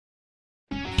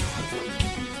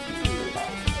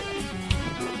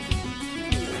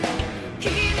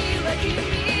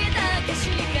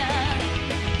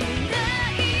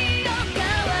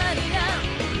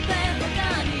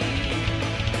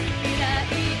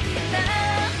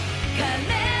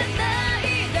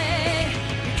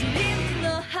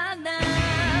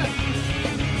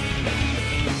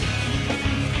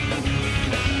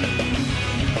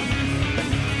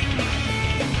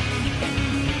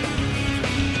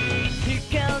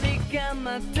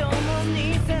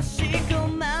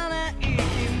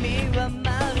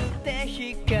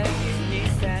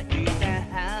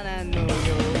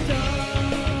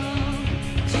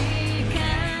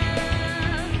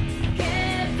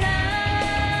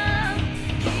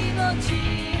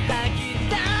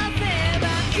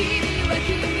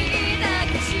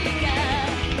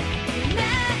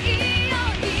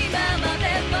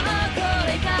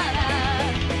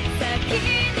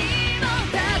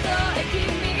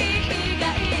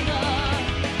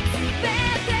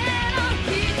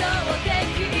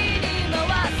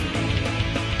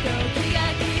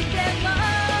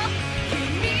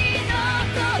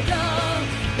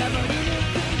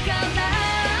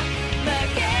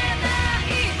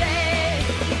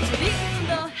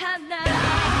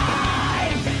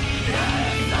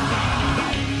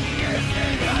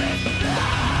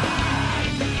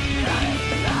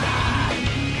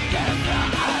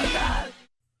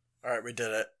Alright, we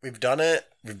did it. We've done it.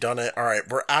 Alright,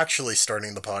 we're actually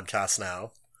starting the podcast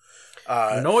now.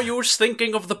 No use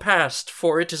thinking of the past,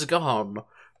 for it is gone.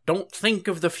 Don't think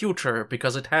of the future,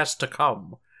 because it has to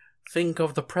come. Think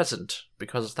of the present,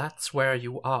 because that's where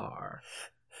you are.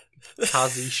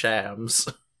 Kazi Shams.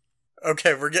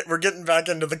 Okay, we're getting back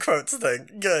into the quotes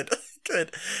thing. Good.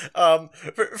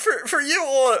 For you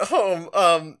all at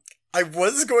home, I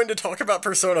was going to talk about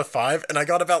Persona 5, and I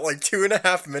got about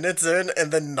 2.5 minutes in,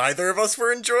 and then neither of us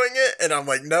were enjoying it, and I'm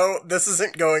like, no, this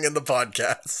isn't going in the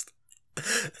podcast.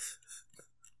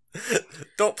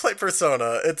 Don't play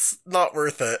Persona, it's not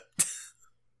worth it.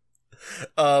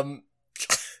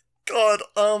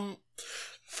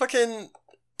 Fucking,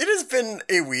 it has been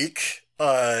a week.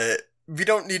 We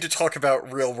don't need to talk about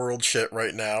real world shit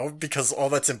right now, because all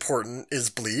that's important is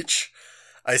Bleach.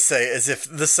 I say as if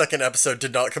the second episode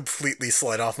did not completely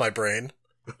slide off my brain.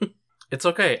 It's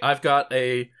okay. I've got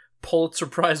a Pulitzer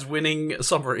Prize winning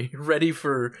summary ready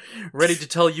to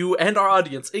tell you and our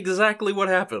audience exactly what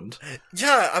happened.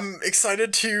 Yeah, I'm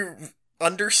excited to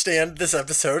understand this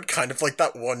episode, kind of like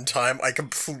that one time I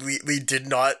completely did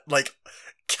not,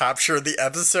 capture the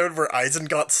episode where Aizen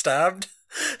got stabbed.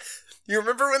 You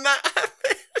remember when that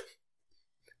happened?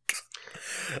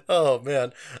 Oh,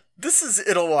 man. This is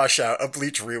It'll Wash Out, a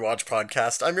Bleach rewatch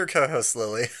podcast. I'm your co-host,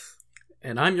 Lily.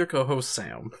 And I'm your co-host,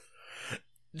 Sam.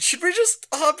 Should we just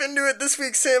hop into it this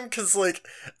week, Sam? Because,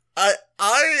 I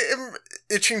am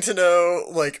itching to know,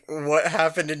 what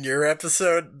happened in your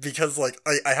episode, because,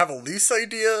 I have a loose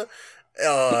idea.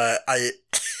 I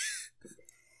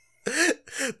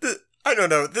don't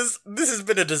know. This has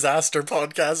been a disaster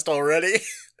podcast already.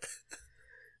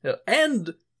 Yeah,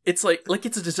 and it's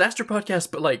it's a disaster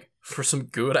podcast, but for some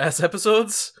good ass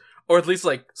episodes, or at least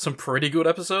some pretty good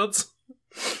episodes.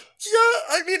 Yeah,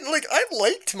 I mean, I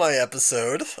liked my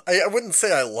episode. I wouldn't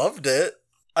say I loved it.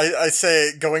 I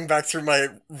say going back through my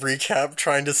recap,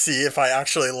 trying to see if I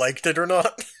actually liked it or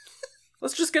not.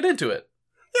 Let's just get into it.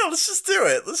 Yeah, let's just do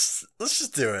it. Let's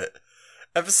just do it.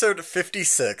 Episode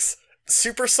 56.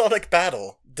 Supersonic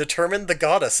Battle. Determine the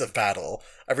Goddess of Battle.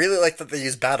 I really like that they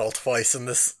use battle twice in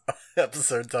this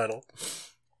episode title.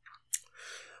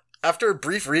 After a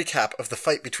brief recap of the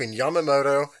fight between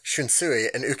Yamamoto, Shunsui,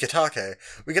 and Ukitake,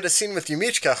 we get a scene with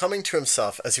Yumichika humming to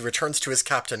himself as he returns to his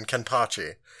captain,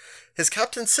 Kenpachi. His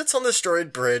captain sits on the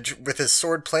destroyed bridge with his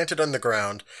sword planted on the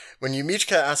ground when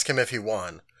Yumichika asks him if he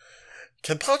won.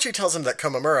 Kenpachi tells him that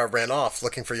Komamura ran off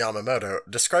looking for Yamamoto,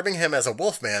 describing him as a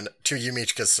wolfman to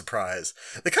Yumichika's surprise.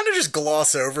 They kind of just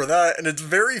gloss over that, and it's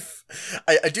very...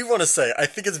 I do want to say, I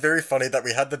think it's very funny that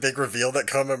we had the big reveal that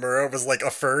Komamura was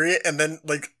a furry, and then,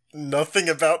 nothing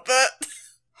about that.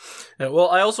 Yeah, well,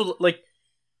 I also,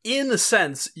 in a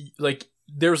sense,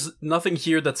 there's nothing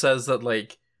here that says that,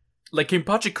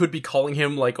 Kenpachi could be calling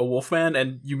him, a wolfman,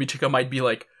 and Yumichika might be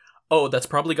oh, that's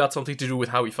probably got something to do with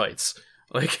how he fights.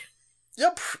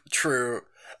 Yep, true.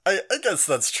 I guess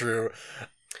that's true.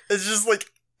 It's just,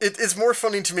 it's more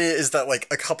funny to me is that,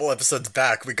 a couple episodes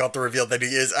back, we got the reveal that he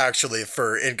is actually a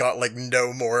fur, and got,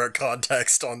 no more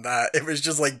context on that. It was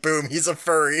just boom, he's a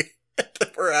furry.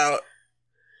 We're out.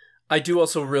 I do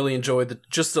also really enjoy the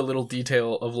little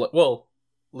detail of,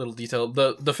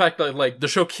 the fact that, the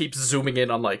show keeps zooming in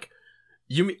on,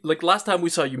 last time we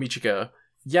saw Yumichika,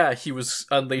 yeah, he was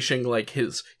unleashing like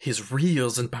his real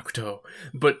Zanpakuto,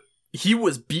 but he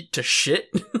was beat to shit.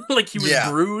 Like he was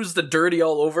bruised and dirty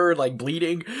all over, like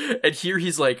bleeding. And here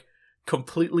he's like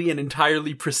completely and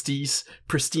entirely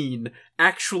pristine,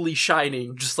 actually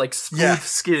shining, just like smooth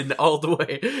skin all the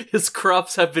way. His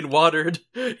crops have been watered,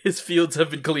 his fields have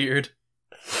been cleared.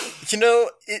 You know,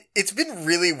 it's been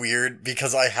really weird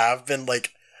because I have been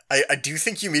like, I do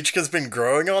think Yumichika's been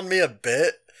growing on me a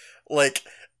bit. Like,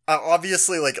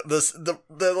 obviously, like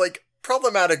the like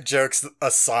problematic jokes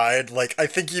aside, like I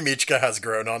think Yumichika has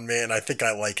grown on me, and I think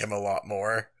I like him a lot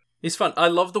more. He's fun. I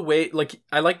love the way, like,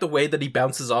 I like the way that he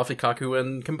bounces off Ikkaku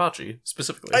and Kenpachi,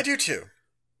 specifically. I do too.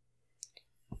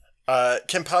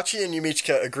 Kenpachi and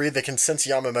Yumichika agree they can sense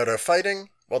Yamamoto fighting,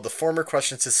 while the former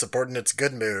questions his subordinate's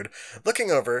good mood.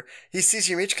 Looking over, he sees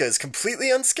Yumichika is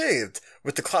completely unscathed,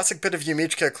 with the classic bit of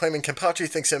Yumichika claiming Kenpachi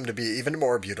thinks him to be even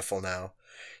more beautiful now.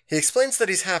 He explains that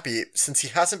he's happy since he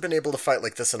hasn't been able to fight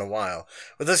like this in a while,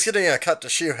 with us getting a cut to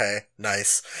Shuhei,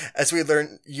 nice, as we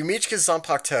learn Yumichika's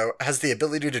Zanpakuto has the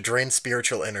ability to drain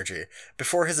spiritual energy,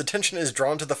 before his attention is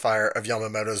drawn to the fire of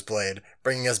Yamamoto's blade,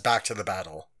 bringing us back to the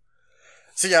battle.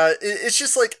 So yeah, it's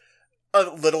just like a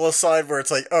little aside where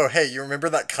it's like, oh hey, you remember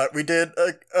that cut we did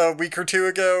a week or two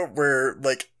ago, where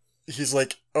like, he's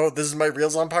like, oh this is my real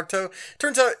Zanpakuto?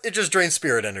 Turns out it just drains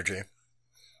spirit energy.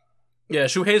 Yeah,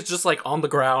 Shuhei's just, like, on the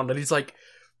ground, and he's like,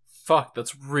 fuck,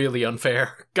 that's really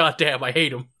unfair. God damn, I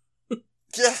hate him.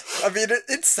 Yeah, I mean,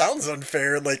 it sounds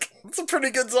unfair. Like, it's a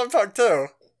pretty good Zanpakuto.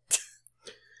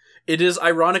 It is,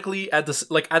 ironically, at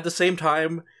the same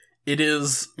time, it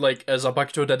is, like, a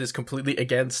Zanpakuto that is completely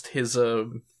against his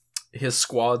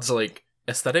squad's, like,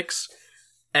 aesthetics.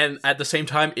 And at the same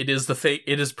time, it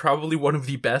is probably one of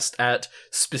the best at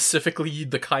specifically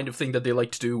the kind of thing that they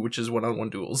like to do, which is one-on-one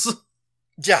duels.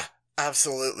 Yeah.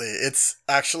 Absolutely. It's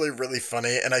actually really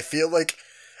funny, and I feel like,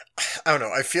 I don't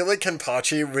know, I feel like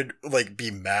Kenpachi would, like,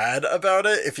 be mad about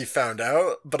it if he found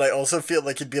out, but I also feel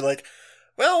like he'd be like,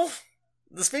 well,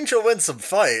 this means you'll win some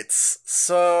fights,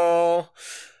 so,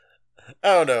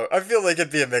 I don't know, I feel like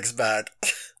it'd be a mixed bag.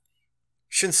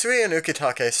 Shinsui and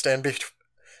Ukitake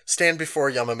stand before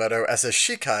Yamamoto as a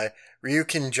Shikai,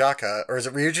 Ryukinjaka, or is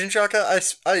it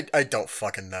Ryujinjaka? I don't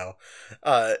fucking know.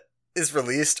 Is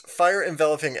released, fire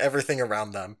enveloping everything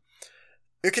around them.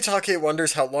 Ukitake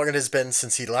wonders how long it has been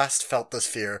since he last felt this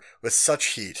fear with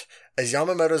such heat, as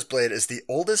Yamamoto's blade is the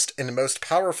oldest and most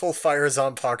powerful fire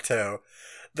Zanpakuto.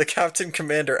 The captain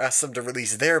commander asks them to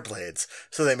release their blades,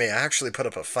 so they may actually put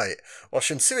up a fight, while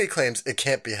Shinsui claims it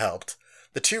can't be helped.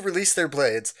 The two release their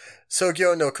blades,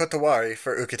 Sogyo no Kotowari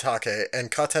for Ukitake and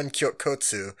Katen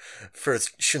Kyokotsu for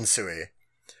Shinsui.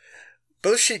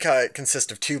 Both Shikai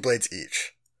consist of 2 blades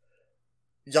each.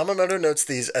 Yamamoto notes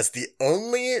these as the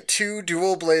only two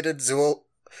dual-bladed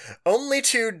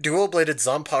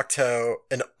Zanpakuto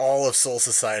in all of Soul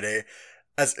Society,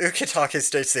 as Ukitake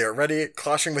states they are ready,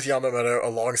 clashing with Yamamoto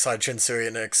alongside Shinsui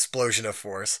in an explosion of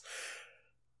force.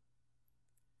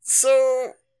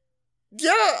 So,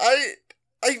 yeah, I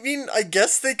mean, I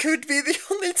guess they could be the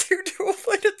only 2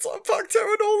 dual-bladed Zanpakuto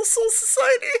in all of Soul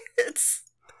Society.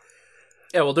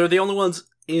 Yeah, well, they're the only ones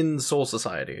in Soul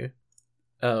Society.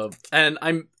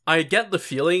 And I get the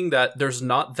feeling that there's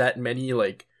not that many,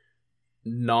 like,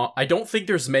 I don't think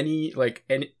there's many, like,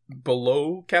 any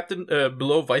below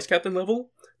vice captain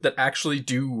level that actually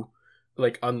do,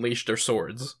 like, unleash their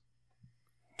swords.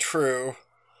 True.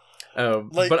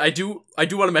 But I do want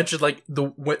to mention, like, the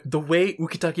way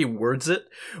Ukitake words it,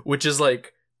 which is,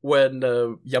 like, when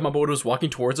Yamamoto's walking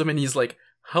towards him and he's like,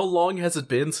 how long has it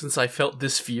been since I felt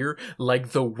this fear like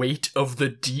the weight of the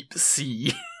deep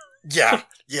sea? Yeah.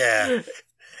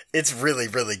 It's really,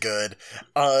 really good.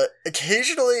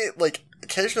 Occasionally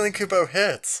Kubo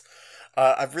hits.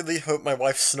 I really hope my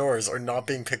wife's snores are not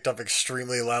being picked up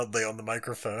extremely loudly on the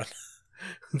microphone.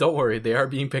 Don't worry, they are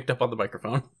being picked up on the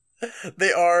microphone.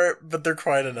 They are, but they're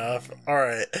quiet enough.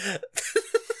 Alright.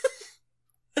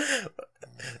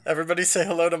 Everybody say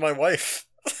hello to my wife.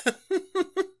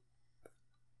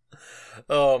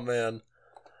 Oh, man.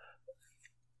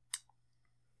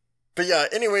 But yeah,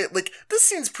 anyway, like, this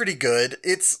scene's pretty good.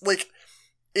 It's, like,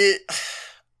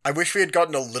 I wish we had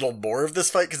gotten a little more of this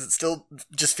fight, because it still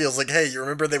just feels like, hey, you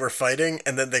remember they were fighting,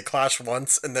 and then they clash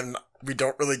once, and then we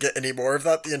don't really get any more of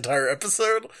that the entire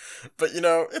episode. But, you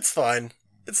know, it's fine.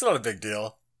 It's not a big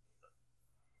deal.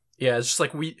 Yeah, it's just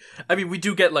like, we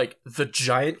do get, like, the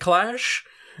giant clash,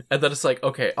 and then it's like,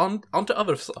 okay, on to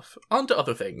other stuff. On to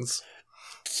other things.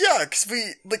 Yeah, because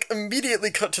we, like, immediately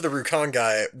cut to the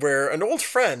Rukongai, where an old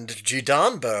friend,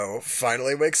 Jidanbo,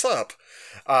 finally wakes up.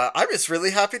 I was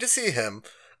really happy to see him.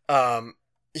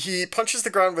 He punches the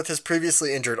ground with his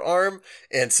previously injured arm,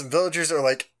 and some villagers are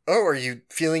like, "Oh, are you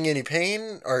feeling any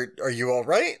pain? Are you all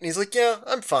right?" And he's like, "Yeah,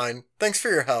 I'm fine. Thanks for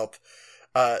your help."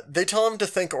 They tell him to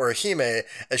thank Orihime,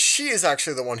 as she is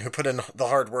actually the one who put in the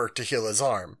hard work to heal his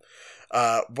arm.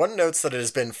 One notes that it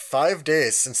has been 5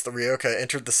 days since the Ryoka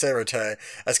entered the Seirote,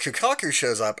 as Kukaku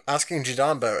shows up, asking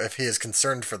Jidanbo if he is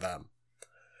concerned for them.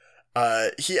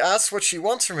 He asks what she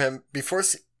wants from him before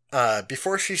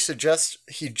she suggests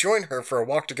he join her for a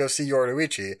walk to go see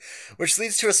Yoruichi, which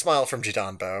leads to a smile from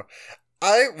Jidanbo.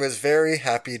 I was very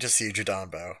happy to see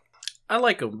Jidanbo. I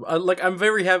like him. I'm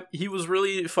very happy. He was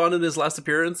really fun in his last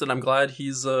appearance, and I'm glad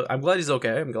he's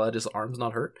okay. I'm glad his arm's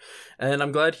not hurt, and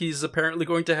I'm glad he's apparently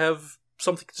going to have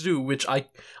something to do, which I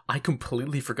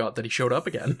completely forgot that he showed up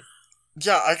again.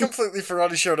 Yeah, I completely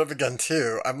forgot he showed up again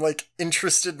too. I'm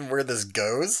interested in where this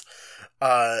goes.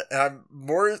 And I'm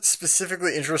more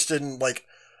specifically interested in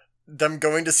them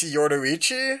going to see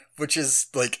Yoruichi, which is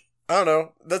I don't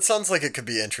know, that sounds like it could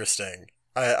be interesting.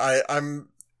 I'm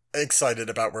excited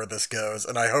about where this goes,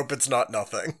 and I hope it's not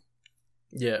nothing.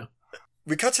 Yeah.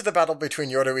 We cut to the battle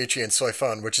between Yoruichi and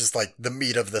Soifun, which is the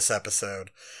meat of this episode.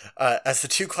 As the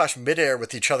two clash midair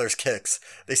with each other's kicks,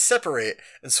 they separate,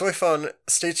 and Soifun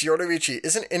states Yoruichi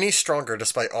isn't any stronger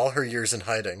despite all her years in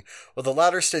hiding, while the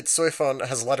latter states Soifun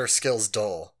has let her skills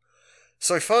dull.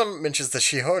 Soifun mentions the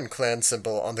Shihoin clan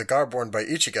symbol on the garb worn by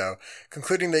Ichigo,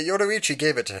 concluding that Yoruichi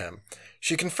gave it to him.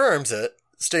 She confirms it,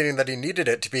 stating that he needed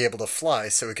it to be able to fly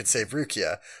so he could save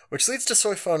Rukia, which leads to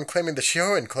Soifun claiming the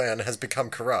Shihoin clan has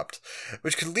become corrupt,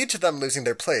 which could lead to them losing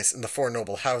their place in the four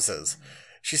noble houses.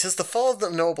 She says the fall of the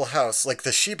noble house, like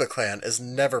the Shiba clan, is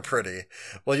never pretty,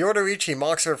 while Yoruichi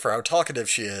mocks her for how talkative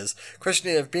she is,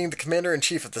 questioning if being the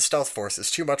commander-in-chief of the stealth force is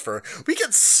too much for her. We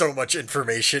get so much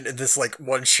information in this,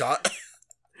 one shot.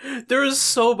 There is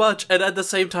so much, and at the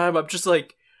same time, I'm just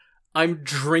I'm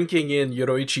drinking in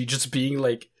Yoruichi just being,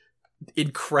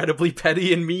 incredibly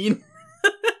petty and mean.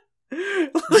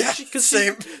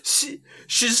 Same. She's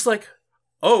just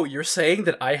oh, you're saying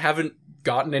that I haven't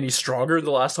gotten any stronger in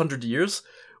the last 100 years?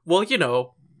 Well,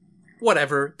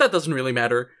 whatever. That doesn't really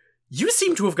matter. You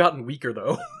seem to have gotten weaker,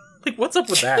 though. What's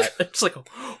up with that? It's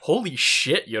holy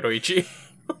shit, Yoruichi.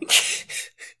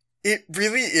 It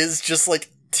really is just,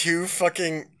 two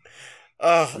fucking...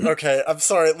 Oh, okay, I'm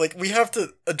sorry. We have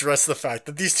to address the fact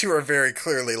that these two are very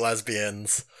clearly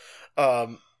lesbians.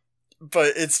 But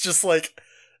it's just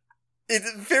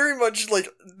it's very much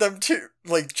them two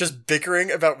just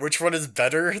bickering about which one is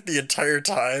better the entire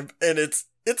time, and it's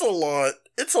a lot.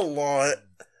 It's a lot.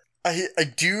 I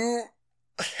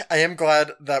am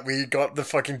glad that we got the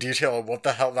fucking detail of what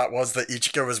the hell that was that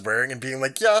Ichigo was wearing and being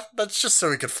yeah, that's just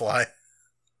so he could fly.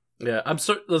 Yeah, it's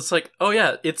oh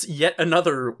yeah, it's yet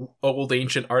another old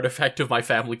ancient artifact of my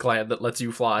family clan that lets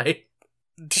you fly.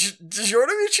 Does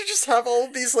Yoruichi just have all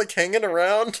of these hanging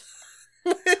around?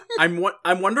 I'm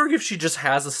wondering if she just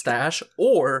has a stash,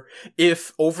 or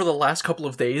if over the last couple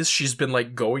of days she's been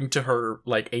going to her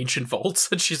ancient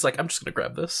vaults and she's I'm just gonna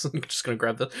grab this. I'm just gonna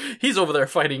grab this. He's over there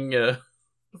fighting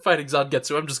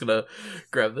Zangetsu. I'm just gonna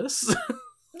grab this.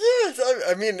 Yeah,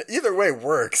 I mean, either way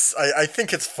works. I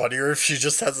think it's funnier if she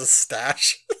just has a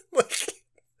stash.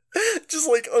 Just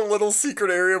a little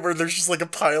secret area where there's just a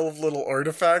pile of little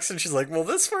artifacts, and she's will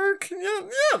this work? Yeah,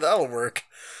 that'll work.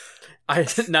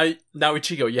 Now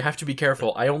Ichigo, you have to be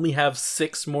careful. I only have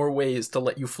 6 more ways to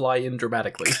let you fly in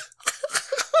dramatically.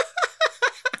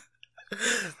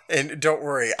 And don't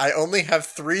worry, I only have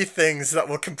 3 things that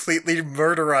will completely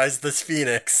murderize this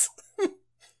phoenix.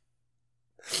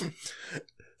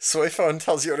 Soifun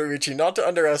tells Yoruichi not to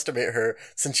underestimate her,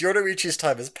 since Yoruichi's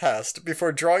time has passed,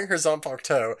 before drawing her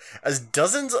Zanpakuto as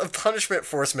dozens of Punishment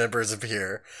Force members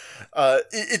appear.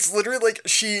 It's literally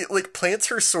she plants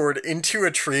her sword into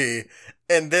a tree,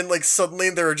 and then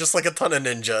suddenly there are just a ton of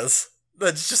ninjas.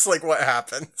 That's just what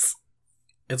happens.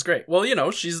 It's great. Well,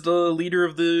 she's the leader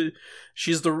of the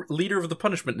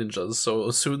punishment ninjas, so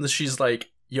as soon as she's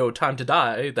yo, time to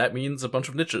die, that means a bunch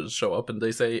of ninjas show up and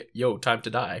they say, yo, time to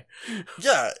die.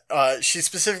 Yeah, she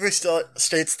specifically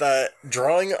states that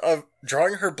drawing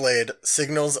her blade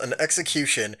signals an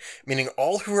execution, meaning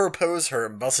all who oppose her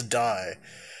must die.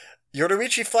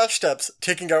 Yoruichi flash steps,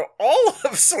 taking out all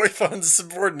of Soifun's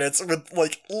subordinates with,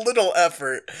 little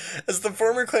effort, as the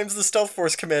former claims the Stealth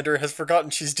Force commander has forgotten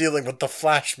she's dealing with the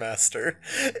Flashmaster.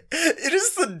 It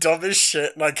is the dumbest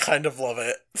shit, and I kind of love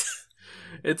it.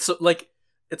 It's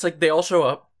they all show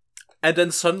up, and then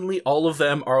suddenly all of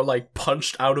them are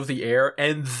punched out of the air,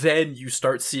 and then you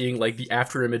start seeing the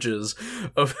after images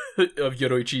of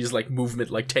Yoruichi's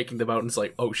movement taking them out, and it's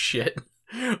oh shit.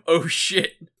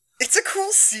 it's a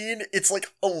cool scene. It's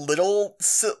like a little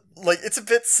like it's a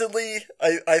bit silly.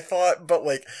 I thought, but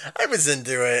like I was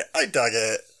into it. I dug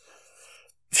it.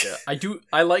 Yeah,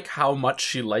 I like how much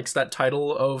she likes that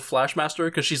title of Flashmaster,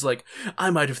 because she's like, I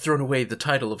might have thrown away the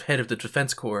title of head of the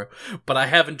Defense Corps, but I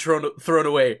haven't thrown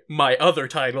away my other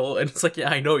title. And it's like, yeah,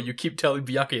 I know, you keep telling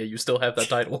Byakuya you still have that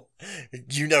title.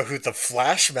 You know who the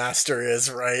Flashmaster is,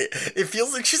 right? It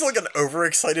feels like she's like an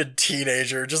overexcited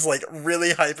teenager, just like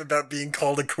really hype about being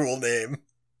called a cool name.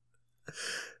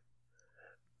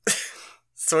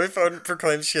 Soifon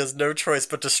proclaims she has no choice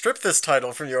but to strip this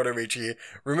title from Yoruichi,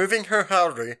 removing her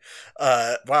haori,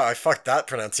 wow, I fucked that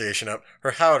pronunciation up,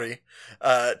 her haori,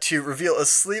 to reveal a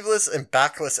sleeveless and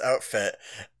backless outfit,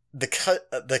 the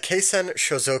Keisen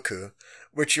Shozoku,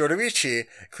 which Yoruichi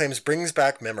claims brings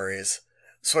back memories.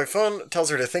 Soifon tells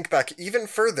her to think back even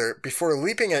further before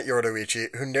leaping at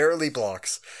Yoruichi, who narrowly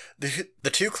blocks. The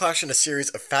two clash in a series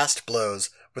of fast blows,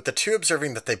 with the two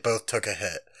observing that they both took a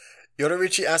hit.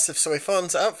 Yoruichi asks if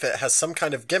Soifon's outfit has some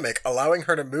kind of gimmick allowing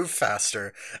her to move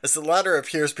faster, as the latter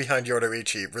appears behind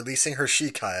Yoruichi, releasing her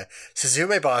Shikai,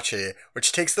 Suzume Bachi,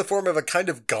 which takes the form of a kind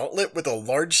of gauntlet with a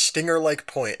large stinger-like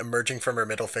point emerging from her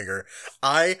middle finger.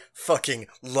 I fucking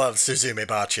love Suzume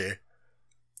Bachi.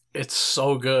 It's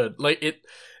so good. Like,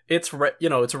 it's red,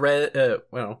 it's red,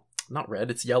 well, not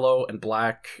red, it's yellow and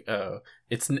black.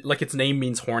 It's like its name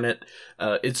means hornet.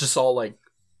 It's just all like,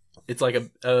 it's like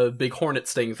a big hornet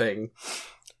sting thing.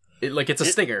 It's a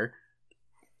stinger.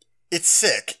 It's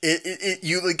sick.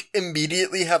 You like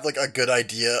immediately have like a good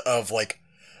idea of like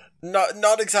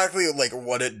not exactly like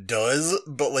what it does,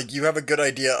 but like you have a good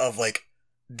idea of like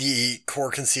the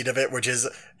core conceit of it, which is,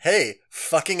 hey,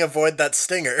 fucking avoid that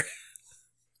stinger.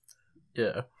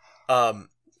 Yeah.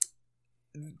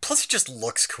 Plus it just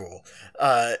looks cool.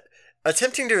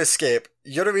 Attempting to escape,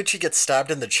 Yoruichi gets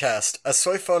stabbed in the chest, as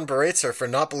Soifon berates her for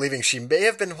not believing she may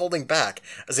have been holding back,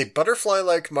 as a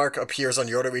butterfly-like mark appears on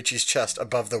Yoruichi's chest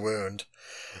above the wound.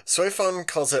 Soifon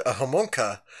calls it a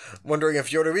homonka, wondering if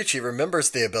Yoruichi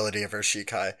remembers the ability of her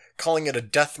Shikai, calling it a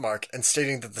death mark and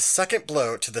stating that the second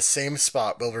blow to the same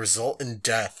spot will result in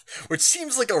death, which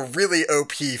seems like a really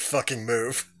OP fucking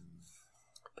move.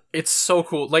 It's so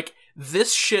cool. Like,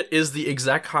 this shit is the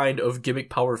exact kind of gimmick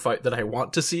power fight that I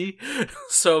want to see.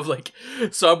 So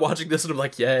I'm watching this and I'm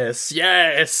like, yes.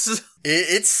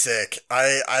 It's sick.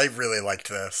 I really liked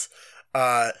this.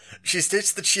 She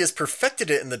states that she has perfected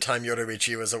it in the time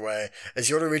Yoruichi was away, as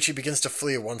Yoruichi begins to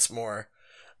flee once more.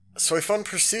 Soifon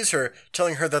pursues her,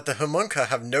 telling her that the homunca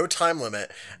have no time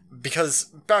limit, because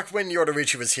back when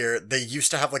Yoruichi was here, they used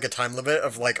to have like a time limit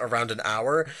of like around an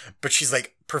hour, but she's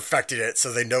like perfected it, so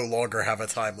they no longer have a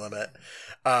time limit.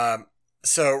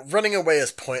 So running away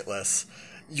is pointless.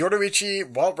 Yoruichi,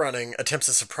 while running, attempts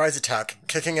a surprise attack,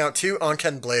 kicking out two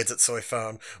Anken blades at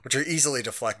Soifon, which are easily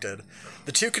deflected.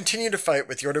 The two continue to fight,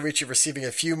 with Yoruichi receiving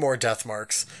a few more death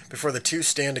marks, before the two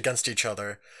stand against each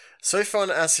other. Soifon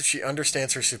asks if she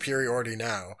understands her superiority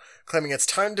now, claiming it's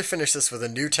time to finish this with a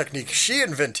new technique she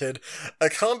invented, a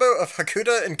combo of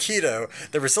Hakuda and Kido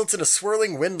that results in a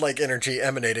swirling wind-like energy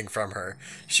emanating from her.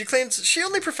 She claims she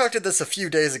only perfected this a few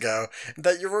days ago, and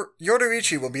that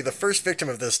Yoruichi will be the first victim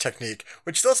of this technique,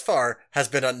 which thus far has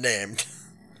been unnamed.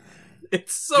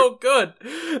 It's so good!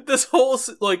 This whole,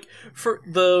 for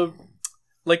the...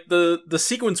 the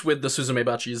sequence with the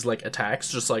Suzumebachi's,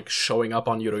 attacks just, showing up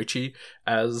on Yoruichi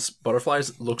as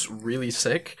butterflies looks really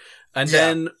sick. And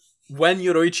then when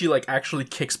Yoruichi, actually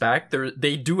kicks back,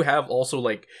 they do have also,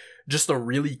 just a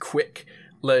really quick,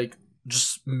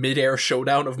 just mid-air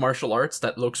showdown of martial arts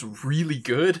that looks really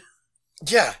good.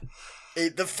 Yeah.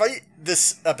 The fight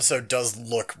this episode does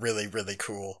look really, really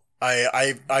cool.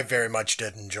 I very much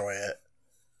did enjoy it.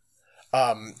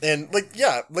 And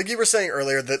like you were saying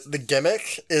earlier, that the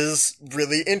gimmick is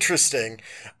really interesting.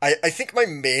 I think my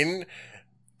main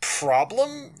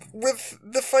problem with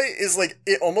the fight is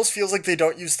it almost feels like they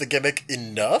don't use the gimmick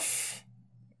enough.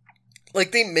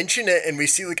 They mention it and we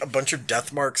see a bunch of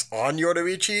death marks on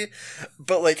Yoruichi,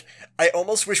 but I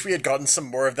almost wish we had gotten some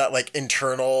more of that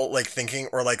internal thinking,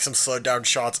 or some slowed down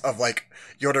shots of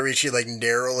Yoruichi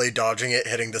narrowly dodging it,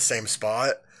 hitting the same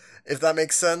spot. If that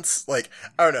makes sense. I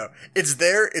don't know. It's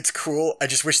there, it's cool, I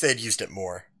just wish they had used it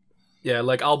more. Yeah,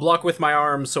 I'll block with my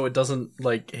arm so it doesn't,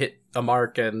 hit a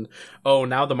mark, and, oh,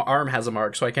 now the arm has a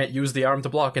mark, so I can't use the arm to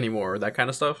block anymore, that kind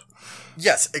of stuff.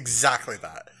 Yes, exactly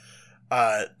that.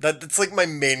 That's, my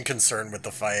main concern with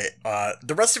the fight.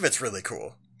 The rest of it's really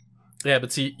cool. Yeah,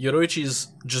 but see, Yoruichi's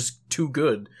just too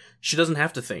good. She doesn't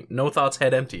have to think. No thoughts,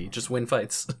 head empty. Just win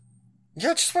fights.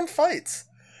 Yeah, just win fights.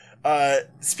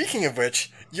 Speaking of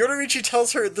which, Yoruichi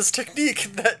tells her this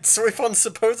technique that Soifon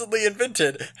supposedly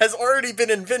invented has already been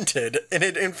invented, and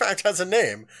it in fact has a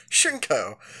name,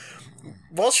 Shunko.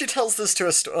 While she tells this to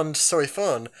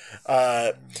Soifon,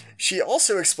 she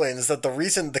also explains that the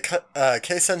reason the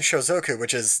Keisen Shozoku,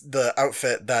 which is the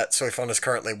outfit that Soifon is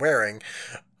currently wearing,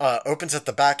 opens at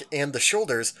the back and the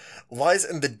shoulders, lies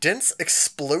in the dense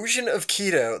explosion of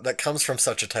Kido that comes from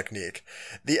such a technique.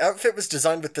 The outfit was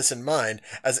designed with this in mind,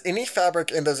 as any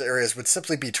fabric in those areas would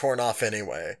simply be torn off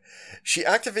anyway. She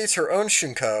activates her own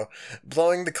Shunko,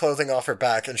 blowing the clothing off her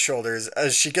back and shoulders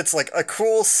as she gets like a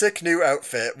cool, sick new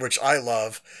outfit, which I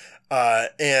love,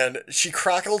 and she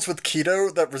crackles with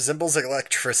Kido that resembles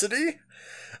electricity.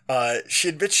 She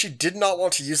admits she did not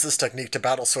want to use this technique to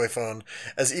battle Soifon,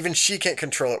 as even she can't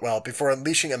control it well, before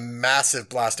unleashing a massive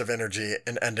blast of energy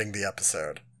and ending the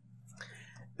episode.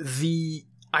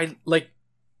 I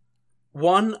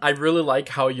really like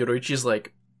how Yoruichi's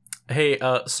like, hey,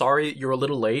 sorry, you're a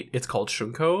little late. It's called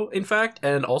Shunko, in fact,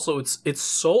 and also it's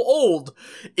so old.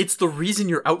 It's the reason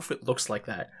your outfit looks like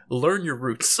that. Learn your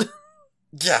roots.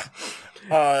 Yeah.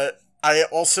 I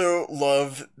also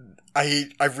love... I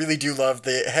really do love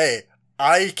hey,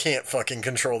 I can't fucking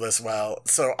control this well,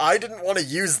 so I didn't want to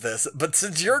use this, but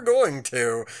since you're going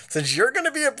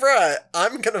to be a brat,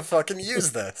 I'm gonna fucking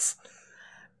use this.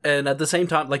 And at the same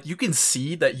time, like, you can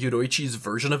see that Yoruichi's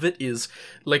version of it is,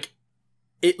 like,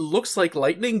 it looks like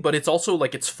lightning, but it's also,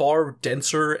 like, it's far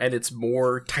denser and it's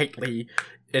more tightly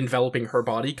enveloping her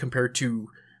body compared to,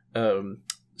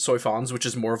 Soifon's, which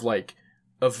is more of, like,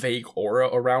 a vague aura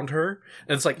around her.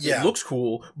 And it's like, It looks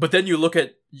cool, but then you look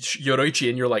at Yoruichi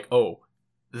and you're like, oh,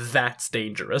 that's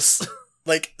dangerous.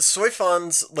 Like,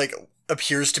 Soifon's, like,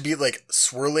 appears to be, like,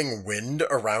 swirling wind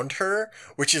around her,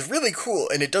 which is really cool,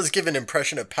 and it does give an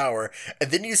impression of power.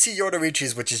 And then you see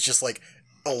Yoruichi's, which is just, like,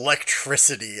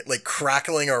 electricity, like,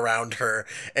 crackling around her,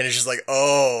 and it's just like,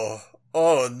 oh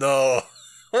no.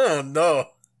 Oh, no.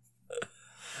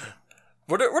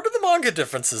 What are the manga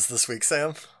differences this week,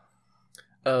 Sam?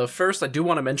 First, I do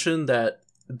want to mention that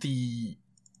the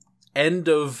end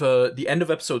of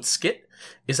episode skit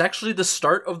is actually the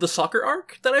start of the soccer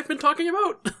arc that I've been talking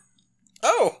about.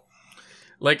 Oh,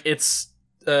 like it's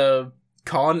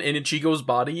Kon in Ichigo's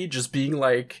body just being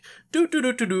like,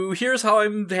 do. Here's how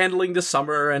I'm handling this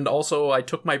summer, and also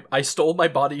I stole my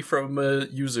body from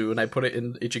Yuzu and I put it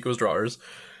in Ichigo's drawers.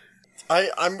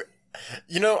 I'm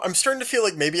starting to feel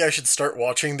like maybe I should start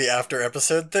watching the after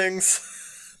episode things.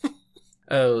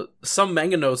 Some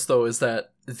manga notes, though, is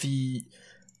that the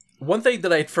one thing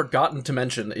that I'd forgotten to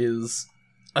mention is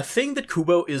a thing that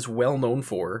Kubo is well known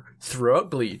for throughout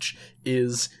Bleach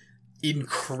is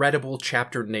incredible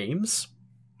chapter names.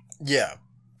 Yeah.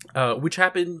 Which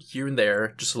happen here and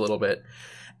there, just a little bit.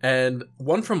 And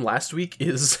one from last week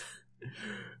is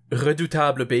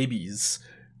Redoutable Babies.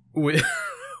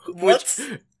 What?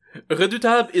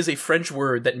 Redoutable is a French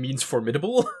word that means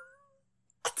formidable.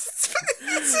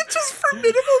 Is it just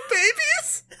formidable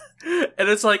babies? And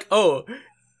it's like, oh,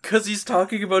 because he's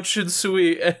talking about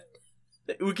Shinsui and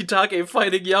Ukitake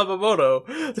fighting Yamamoto.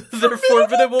 They're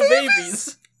formidable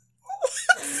babies.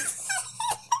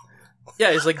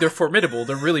 Yeah, it's like they're formidable,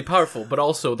 they're really powerful, but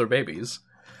also they're babies.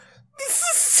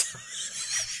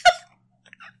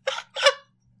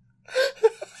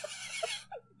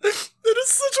 That is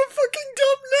such a fucking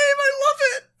dumb name. I love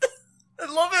it. I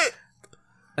love it.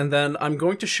 And then I'm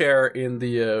going to share in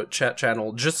the chat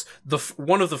channel just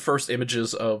one of the first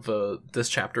images of this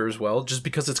chapter as well, just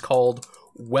because it's called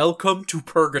 "Welcome to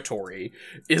Purgatory"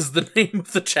 is the name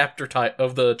of the chapter.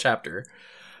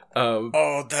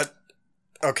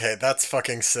 Okay, that's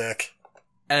fucking sick.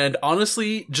 And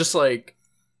honestly, just like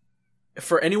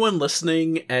for anyone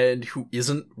listening and who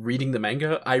isn't reading the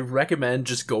manga, I recommend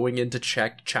just going in to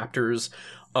check chapters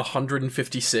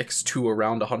 156 to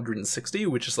around 160,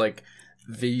 which is like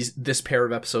this pair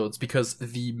of episodes, because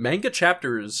the manga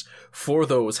chapters for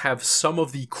those have some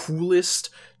of the coolest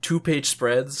 2-page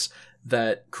spreads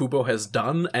that Kubo has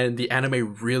done, and the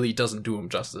anime really doesn't do them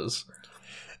justice.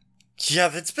 Yeah,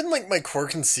 that's been like my core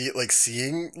conceit, like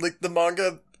seeing like the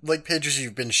manga like pages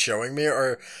you've been showing me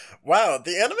are, wow,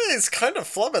 the anime is kind of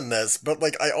flubbing this, but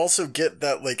like I also get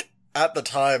that like at the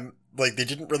time like they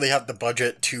didn't really have the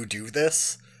budget to do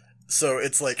this, so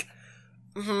it's like,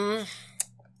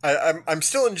 I'm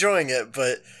still enjoying it,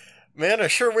 but man, I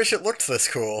sure wish it looked this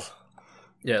cool.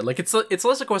 Yeah, like it's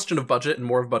less a question of budget and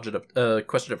more of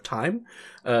question of time,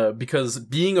 because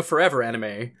being a forever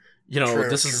anime,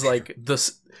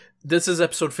 this is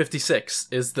episode 56,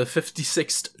 is the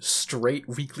 56th straight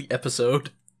weekly episode.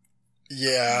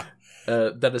 Yeah.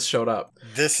 That has showed up.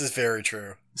 This is very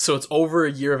true. So it's over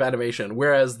a year of animation.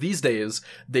 Whereas these days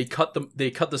they cut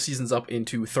the seasons up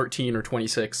into 13 or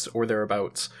 26 or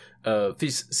thereabouts.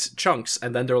 These chunks,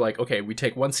 and then they're like, okay, we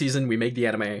take one season, we make the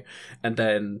anime, and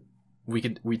then we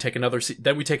take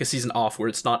then we take a season off where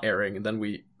it's not airing, and then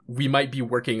we might be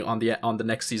working on the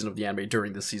next season of the anime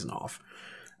during this season off.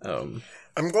 I'm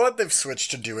glad they've switched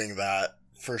to doing that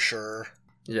for sure.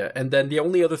 Yeah, and then the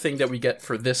only other thing that we get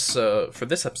for this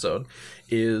episode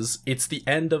is it's the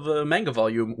end of a manga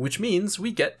volume, which means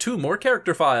we get 2 more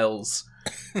character files.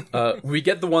 We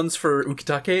get the ones for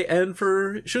Ukitake and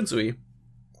for Shunsui.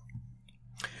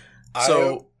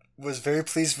 So, I was very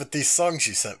pleased with these songs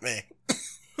you sent me.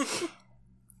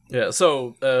 Yeah,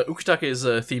 so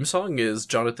Ukitake's theme song is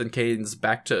Jonathan Cain's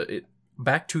Back to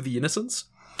the Innocence.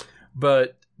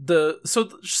 But the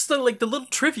little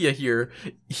trivia here,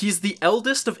 he's the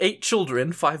eldest of 8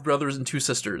 children, 5 brothers and 2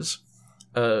 sisters.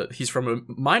 He's from a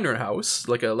minor house,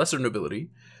 like a lesser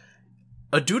nobility.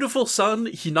 A dutiful son,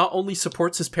 he not only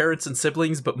supports his parents and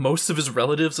siblings, but most of his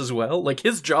relatives as well. Like,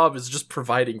 his job is just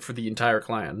providing for the entire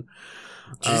clan.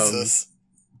 Jesus.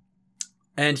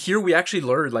 And here we actually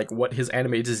learn, like, what his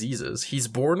anime disease is. He's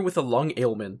born with a lung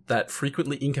ailment that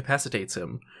frequently incapacitates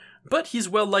him, but he's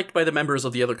well liked by the members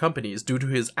of the other companies due to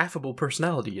his affable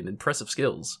personality and impressive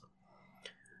skills.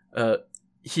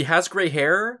 He has gray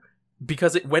hair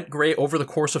because it went gray over the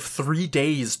course of 3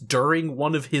 days during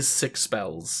one of his 6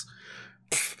 spells.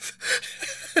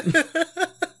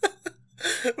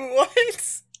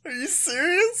 What? Are you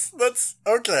serious? That's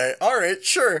okay. Alright,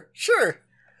 sure.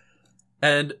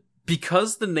 And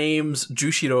because the names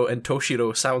Jushiro and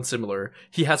Toshiro sound similar,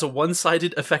 he has a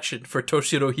one-sided affection for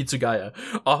Toshiro Hitsugaya,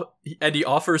 and he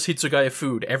offers Hitsugaya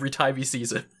food every time he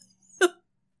sees it.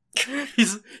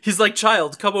 He's like,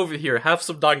 child, come over here, have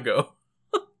some dango.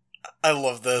 I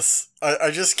love this. I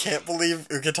just can't believe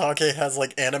Ukitake has,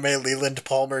 like, anime Leland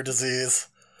Palmer disease.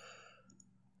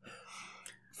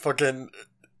 Fucking...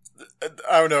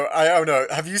 I don't know.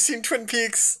 Have you seen Twin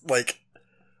Peaks? Like...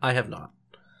 I have not.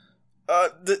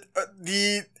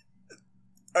 To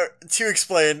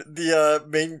explain, the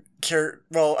main character...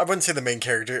 Well, I wouldn't say the main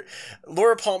character.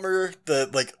 Laura Palmer, the,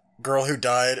 like, girl who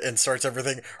died and starts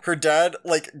everything, her dad,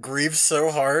 like, grieves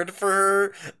so hard for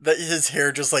her that his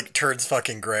hair just, like, turns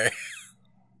fucking gray.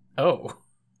 Oh.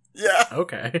 Yeah.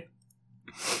 Okay.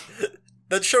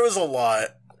 That shows a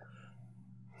lot.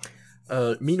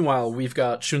 Meanwhile, we've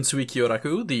got Shunsui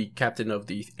Kyoraku, the captain of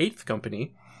the 8th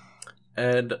company,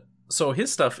 and so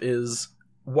his stuff is,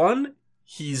 1,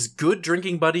 he's good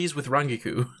drinking buddies with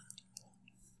Rangiku,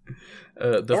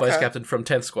 the vice captain from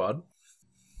 10th Squad.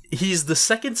 He's the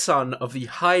 2nd son of the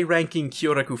high-ranking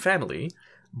Kyoraku family,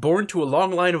 born to a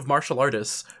long line of martial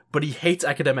artists, but he hates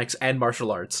academics and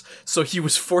martial arts, so he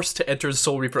was forced to enter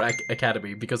Soul Reaper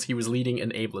Academy because he was leading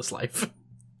an aimless life.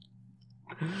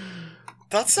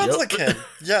 That sounds like him.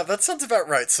 Yeah, that sounds about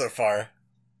right so far.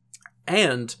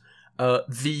 And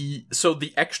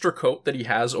the extra coat that he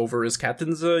has over his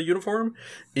captain's uniform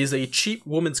is a cheap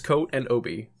woman's coat and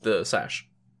obi, the sash.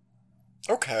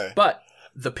 Okay. But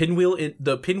the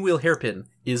pinwheel hairpin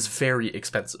is very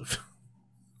expensive.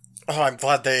 Oh, I'm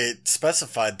glad they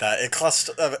specified that. It cost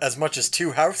as much as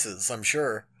 2 houses, I'm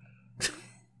sure.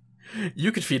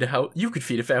 You could feed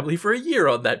a family for a year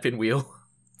on that pinwheel.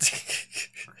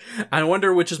 I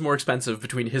wonder which is more expensive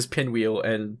between his pinwheel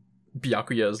and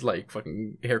Byakuya's, like,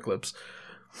 fucking hair clips.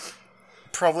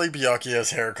 Probably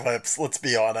Byakuya's hair clips, let's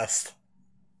be honest.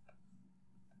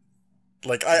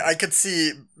 Like, I could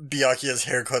see Byakuya's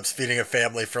hair clips feeding a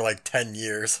family for, like, 10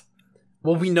 years.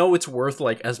 Well, we know it's worth,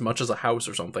 like, as much as a house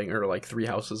or something, or, like, 3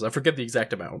 houses. I forget the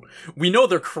exact amount. We know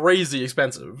they're crazy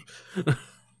expensive.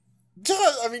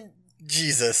 Yeah, I mean,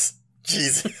 Jesus.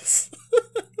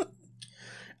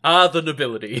 The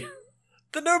nobility.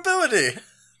 The nobility!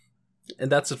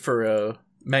 And that's it for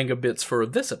manga bits for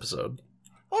this episode.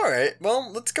 Alright,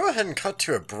 well, let's go ahead and cut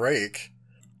to a break.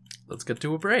 Let's get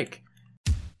to a break.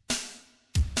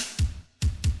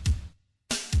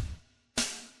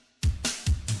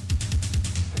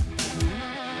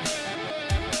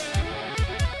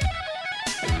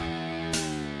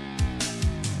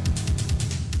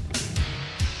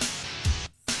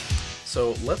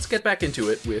 So let's get back into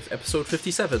it with episode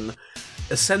 57,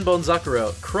 Senbon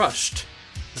Sakura crushed,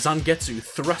 Zangetsu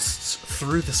thrusts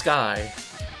through the sky.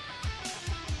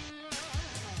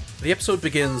 The episode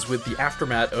begins with the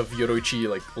aftermath of Yoroichi,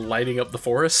 like, lighting up the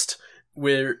forest,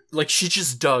 where, like, she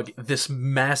just dug this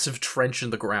massive trench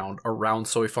in the ground around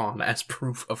Soifan as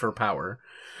proof of her power.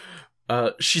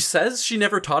 She says she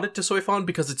never taught it to Soifan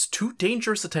because it's too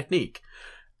dangerous a technique.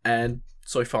 And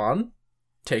Soifan,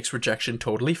 takes rejection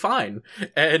totally fine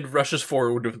and rushes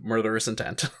forward with murderous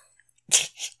intent.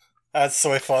 As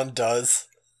Soifon does.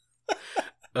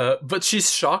 But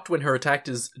she's shocked when her attack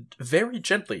is very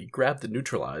gently grabbed and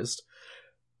neutralized.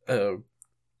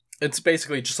 It's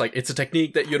basically just like, it's a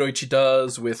technique that Yoruichi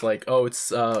does with like,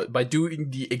 it's by doing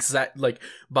the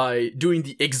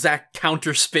exact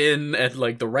counter spin at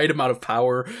like the right amount of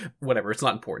power, whatever, it's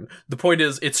not important. The point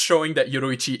is, it's showing that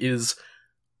Yoruichi is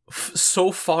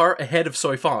so far ahead of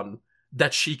Soifon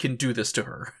that she can do this to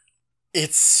her.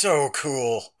 It's so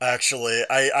cool, actually.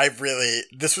 I really,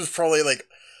 this was probably like,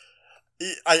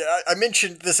 I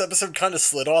mentioned this episode kind of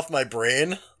slid off my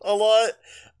brain a lot.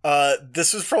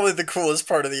 This was probably the coolest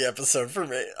part of the episode for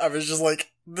me. I was just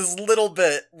like, this little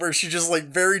bit where she just like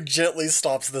very gently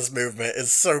stops this movement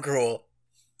is so cool.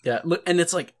 Yeah, and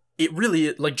it's like, it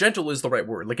really, like, gentle is the right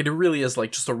word. Like, it really is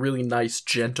like just a really nice,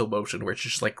 gentle motion where she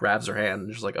just like grabs her hand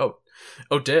and just like, oh,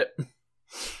 dip.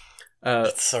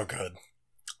 It's so good.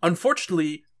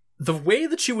 Unfortunately, the way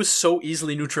that she was so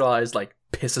easily neutralized, like,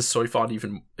 pisses Soifon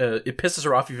it pisses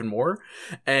her off even more,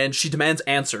 and she demands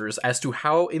answers as to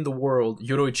how in the world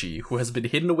Yoruichi, who has been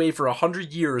hidden away for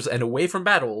 100 years and away from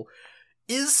battle,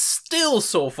 is still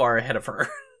so far ahead of her.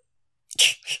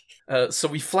 So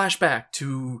we flash back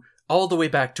all the way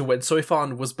back to when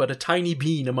Soifon was but a tiny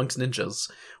bean amongst ninjas,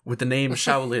 with the name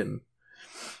Shaolin.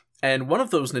 And one of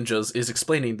those ninjas is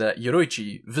explaining that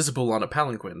Yoruichi, visible on a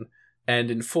palanquin,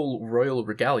 and in full royal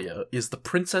regalia, is the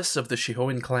princess of the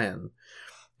Shihoin clan,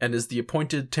 and is the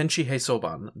appointed Tenchi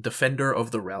Heisoban, defender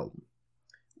of the realm.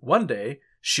 One day,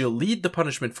 she'll lead the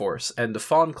punishment force, and the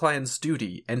Fawn clan's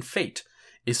duty and fate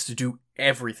is to do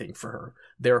everything for her.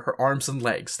 They're her arms and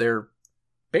legs. They're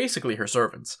basically her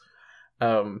servants.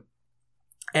 And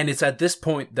it's at this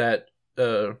point that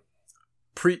the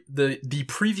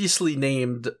previously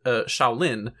named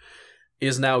Shaolin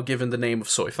is now given the name of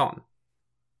Soifon.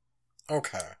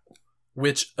 Okay.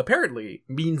 Which apparently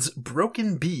means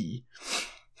broken bee.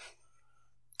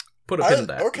 Put a pin in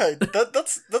that. Okay,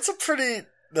 that's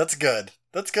good.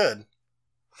 That's good.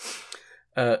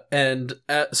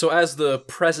 So as the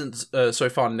present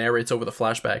Soifon narrates over the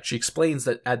flashback, she explains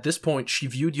that at this point she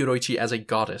viewed Yoruichi as a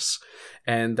goddess,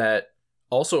 and that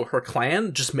also her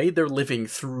clan just made their living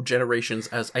through generations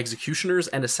as executioners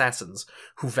and assassins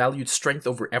who valued strength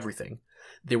over everything.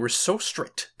 They were so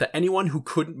strict that anyone who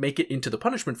couldn't make it into the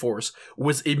punishment force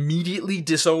was immediately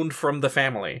disowned from the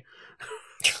family.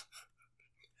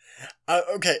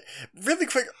 Okay, really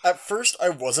quick, at first I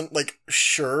wasn't, like,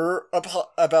 sure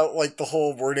about, like, the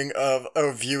whole wording of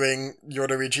viewing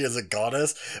Yoruichi as a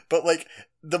goddess, but, like,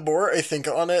 the more I think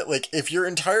on it, like, if your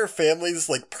entire family's,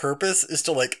 like, purpose is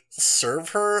to, like, serve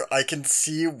her, I can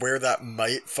see where that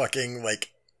might fucking,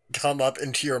 like, come up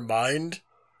into your mind.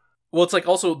 Well, it's, like,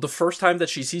 also, the first time that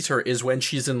she sees her is when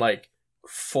she's in, like,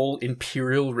 full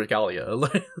imperial regalia.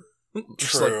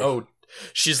 Just True. like, oh,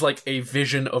 she's, like, a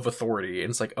vision of authority, and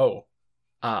it's like, oh,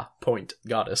 point,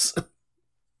 goddess.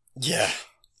 Yeah.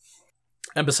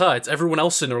 And besides, everyone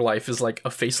else in her life is, like,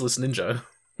 a faceless ninja.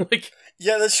 Like,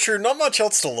 yeah, that's true. Not much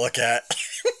else to look at.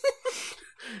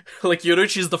 like,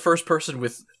 Yoruichi's the first person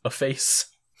with a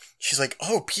face. She's like,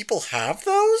 oh, people have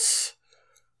those?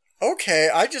 Okay,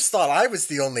 I just thought I was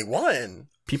the only one.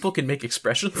 People can make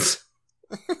expressions.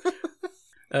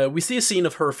 We see a scene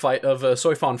of her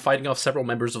Soifon fighting off several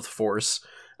members of the force,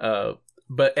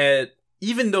 but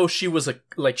even though she was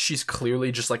she's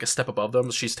clearly just like a step above them,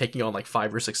 she's taking on like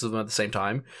 5 or 6 of them at the same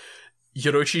time.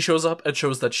 Yoruichi shows up and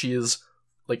shows that she is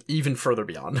like even further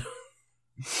beyond,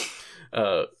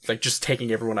 like just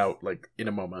taking everyone out like in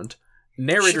a moment.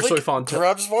 Narrator Soifon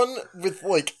grabs one with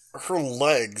like her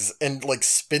legs and like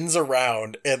spins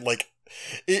around, and like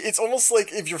it's almost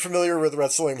like, if you're familiar with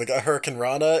wrestling, like a Hurricane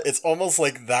Rana, it's almost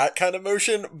like that kind of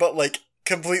motion, but like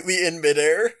completely in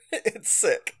midair. It's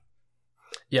sick.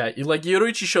 Yeah, like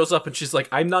Yoruichi shows up and she's like,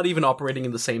 I'm not even operating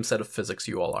in the same set of physics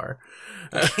you all are.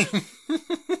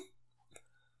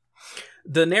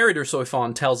 The narrator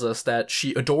Soifon tells us that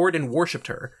she adored and worshipped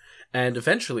her, and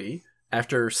eventually,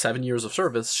 after 7 years of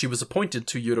service, she was appointed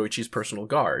to Yoruichi's personal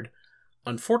guard.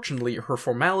 Unfortunately, her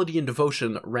formality and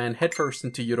devotion ran headfirst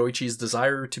into Yoruichi's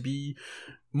desire to be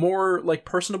more, like,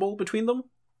 personable between them.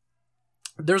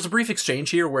 There's a brief exchange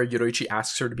here where Yoruichi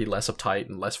asks her to be less uptight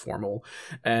and less formal,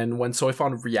 and when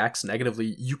Soifon reacts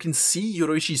negatively, you can see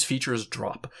Yoruichi's features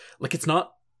drop. Like, it's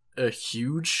not a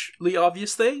hugely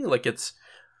obvious thing, it's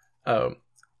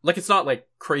not, like,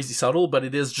 crazy subtle, but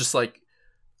it is just, like,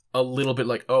 a little bit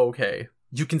like, oh, okay.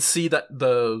 You can see that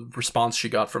the response she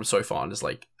got from Soifon is,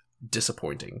 like,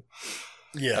 disappointing.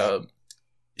 Yeah.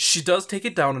 She does take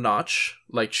it down a notch.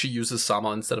 Like, she uses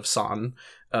Sama instead of San.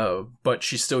 but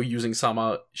she's still using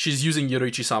she's using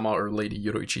Yoroichi-sama or Lady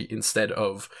Yoroichi instead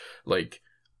of, like,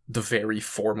 the very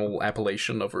formal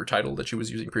appellation of her title that she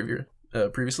was using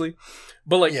previously.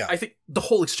 But, like, I think the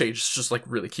whole exchange is just, like,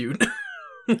 really cute.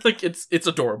 Like, it's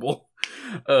adorable.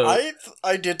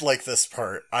 I did like this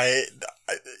part.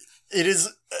 It is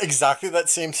exactly that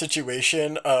same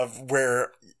situation of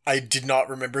where I did not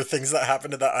remember things that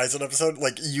happened in that Aizen episode,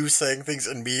 like you saying things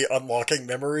and me unlocking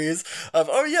memories of,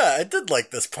 oh yeah, I did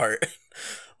like this part.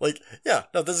 Like, yeah,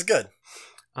 no, this is good.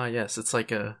 Yes, it's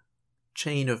like a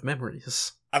chain of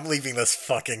memories. I'm leaving this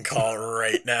fucking call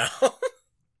right now.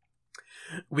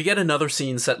 We get another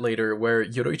scene set later where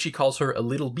Yoroichi calls her a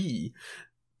little bee.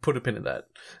 Put a pin in that.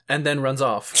 And then runs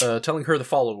off, telling her to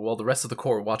follow while the rest of the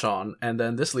Corps watch on. And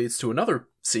then this leads to another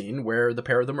scene where the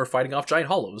pair of them are fighting off giant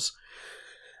hollows.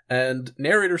 And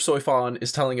narrator Soifon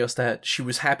is telling us that she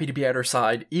was happy to be at her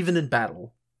side, even in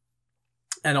battle.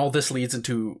 And all this leads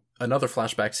into another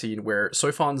flashback scene where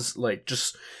Soifon's, like,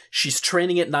 she's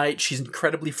training at night, she's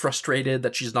incredibly frustrated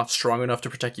that she's not strong enough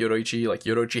to protect Yoroichi, like,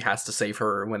 Yoroichi has to save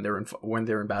her when they're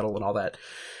in battle and all that.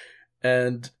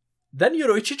 And then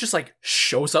Yoroichi just, like,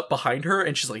 shows up behind her,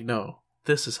 and she's like, no,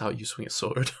 this is how you swing a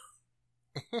sword.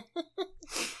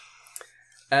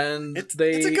 And it's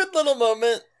a good little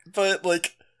moment, but,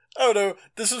 like, I don't know,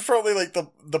 this is probably, like,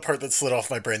 the part that slid off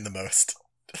my brain the most.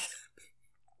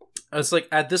 It's like,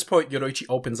 at this point, Yoroichi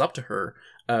opens up to her,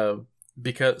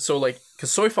 because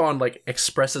Soifon, like,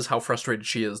 expresses how frustrated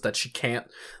she is that she can't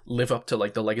live up to,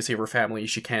 like, the legacy of her family,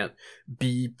 she can't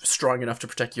be strong enough to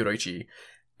protect Yoroichi.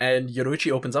 And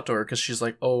Yoroichi opens up to her because she's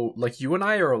like, oh, like, you and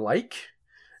I are alike?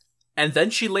 And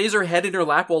then she lays her head in her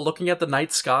lap while looking at the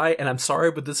night sky, and I'm sorry,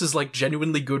 but this is, like,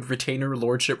 genuinely good retainer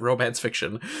lordship romance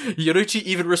fiction. Yoroichi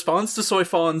even responds to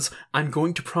Soifon's, I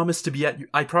promise to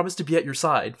be at your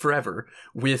side forever,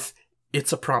 with,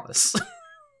 it's a promise.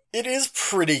 It is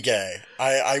pretty gay.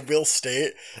 I will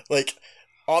state, like,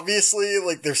 obviously,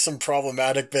 like, there's some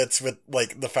problematic bits with,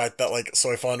 like, the fact that, like,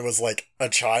 Soifon was, like, a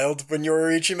child when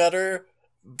Yoroichi met her.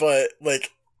 But, like,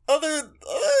 other than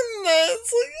that,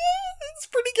 it's like, it's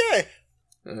pretty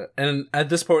gay. And at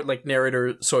this point, like,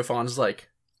 narrator Soifon's like,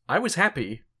 I was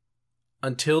happy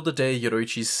until the day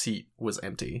Yoroichi's seat was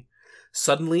empty.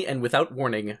 Suddenly and without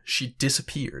warning, she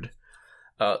disappeared.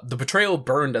 The betrayal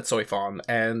burned at Soifon,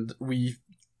 and we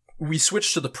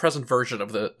switch to the present version of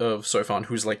Soifon,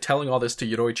 who's, like, telling all this to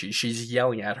Yoroichi. She's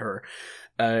yelling at her,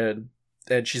 and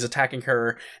she's attacking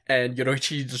her, and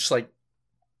Yoroichi just, like,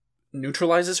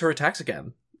 neutralizes her attacks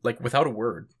again, like, without a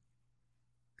word,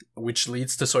 which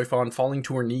leads to Soifon falling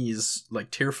to her knees,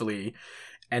 like, tearfully,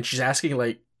 and she's asking,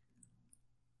 like,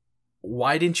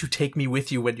 why didn't you take me with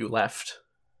you when you left?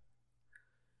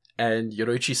 And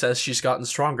Yoroichi says she's gotten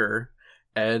stronger,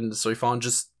 and Soifon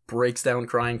just breaks down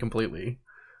crying completely,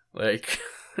 like,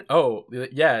 oh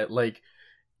yeah, like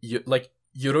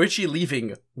Yoroichi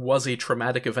leaving was a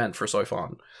traumatic event for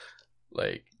Soifon,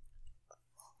 like,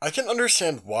 I can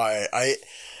understand why.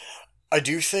 I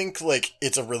do think, like,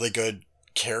 it's a really good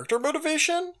character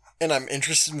motivation, and I'm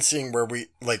interested in seeing where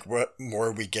what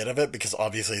more we get of it, because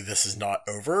obviously this is not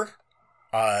over.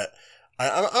 I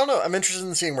don't know, I'm interested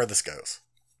in seeing where this goes.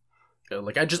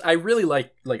 Like, I really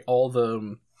like all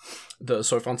the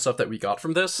Soifon stuff that we got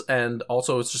from this, and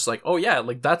also it's just like, oh yeah,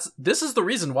 like, this is the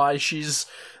reason why she's,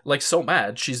 like, so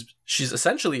mad. She's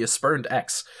essentially a spurned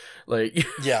ex, like,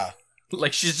 yeah.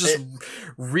 Like, she's just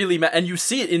really mad, and you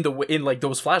see it in like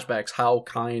those flashbacks how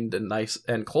kind and nice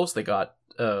and close they got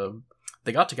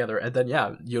together, and then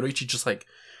yeah, Yoroichi just like,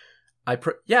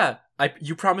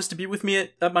 you promised to be with me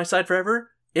at my side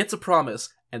forever. It's a promise,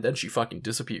 and then she fucking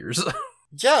disappears.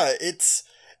 Yeah, it's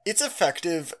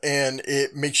effective, and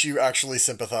it makes you actually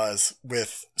sympathize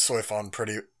with Soifon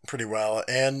pretty well,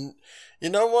 and you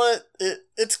know what?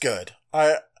 It's good.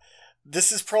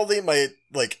 This is probably my,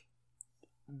 like,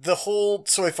 the whole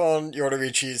Soifon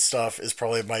Yoroichi stuff is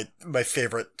probably my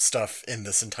favorite stuff in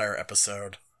this entire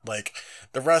episode. Like,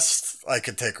 the rest, I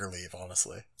could take or leave,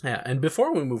 honestly. Yeah, and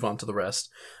before we move on to the rest,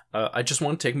 I just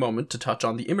want to take a moment to touch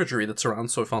on the imagery that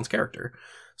surrounds Soifon's character.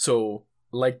 So,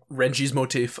 like, Renji's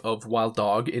motif of Wild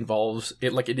Dog it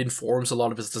informs a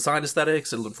lot of his design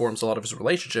aesthetics, it informs a lot of his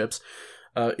relationships.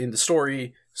 In the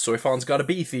story, Soifon's got a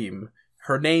bee theme.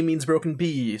 Her name means broken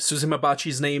bee.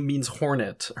 Suzumabachi's name means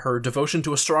hornet. Her devotion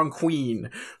to a strong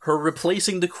queen. Her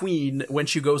replacing the queen when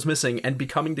she goes missing and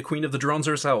becoming the queen of the drones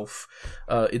herself.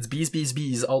 It's bees, bees,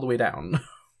 bees all the way down.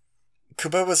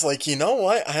 Kubo was like, you know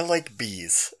what? I like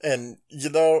bees. And, you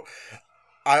know,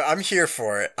 I'm here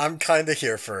for it. I'm kind of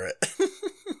here for it.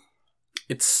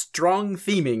 It's strong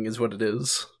theming is what it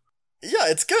is. Yeah,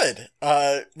 it's good.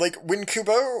 Like when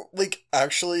Kubo like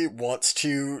actually wants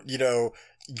to,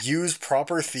 use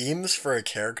proper themes for a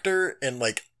character and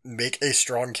like make a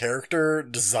strong character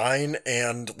design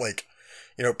and like,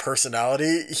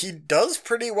 personality, he does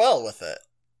pretty well with it.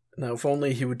 Now, if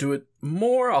only he would do it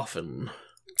more often.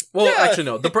 Well, Yeah. actually,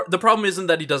 no. The problem isn't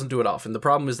that he doesn't do it often. The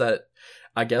problem is that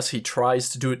I guess he tries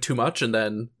to do it too much, and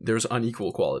then there's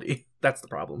unequal quality. That's the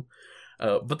problem.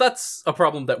 But that's a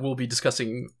problem that we'll be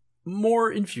discussing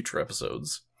more in future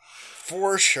episodes.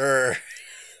 For sure.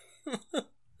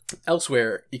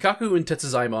 Elsewhere, Ikaku and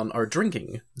Tetsuzaimon are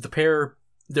drinking. The pair,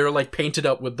 they're like painted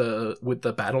up with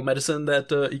the battle medicine that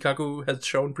Ikaku had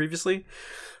shown previously,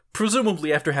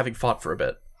 presumably after having fought for a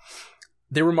bit.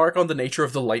 They remark on the nature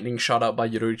of the lightning shot out by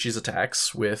Yoruichi's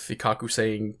attacks, with Ikaku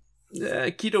saying,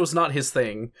 Kido's not his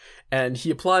thing, and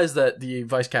he implies that the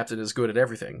vice captain is good at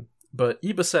everything. But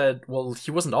Iba said, well,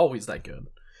 he wasn't always that good.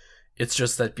 It's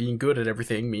just that being good at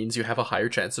everything means you have a higher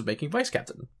chance of making vice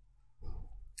captain.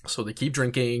 So they keep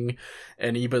drinking,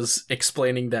 and Iba's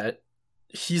explaining that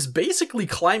he's basically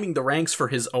climbing the ranks for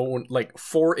his own, like,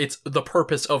 for it's the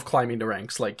purpose of climbing the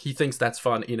ranks. Like, he thinks that's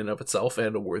fun in and of itself,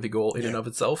 and a worthy goal in and of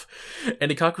itself.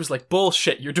 And Ikaku's like,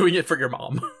 bullshit, you're doing it for your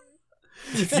mom.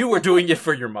 You were doing it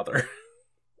for your mother.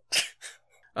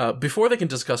 Before they can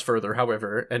discuss further,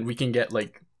 however, and we can get,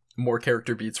 like, more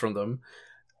character beats from them,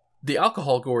 the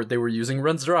alcohol gourd they were using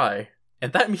runs dry,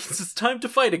 and that means it's time to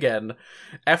fight again,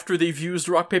 after they've used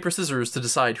rock, paper, scissors to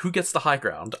decide who gets the high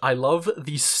ground. I love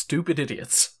these stupid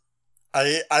idiots.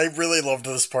 I really loved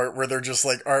this part where they're just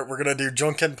like, alright, we're gonna do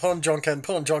Jonken Pon, Jonken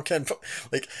Pon, Jonken Pon.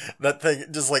 Like, that thing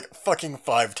just like fucking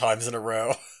 5 times in a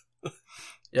row.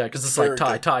 Yeah, because it's like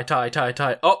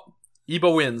tie. Oh,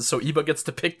 Iba wins, so Iba gets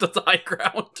to pick the high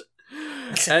ground.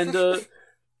 And,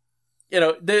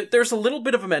 there's a little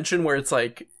bit of a mention where it's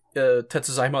like,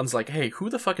 Tetsuzaimon's like, hey, who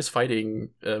the fuck is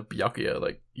fighting Byakuya?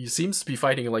 Like, he seems to be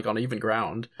fighting, like, on even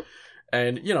ground.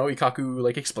 And, Ikaku,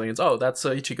 like, explains, oh, that's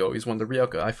Ichigo, he's one of the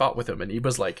Ryoka, I fought with him. And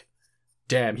Iba's like,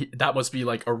 damn, that must be,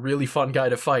 like, a really fun guy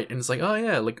to fight. And it's like, oh,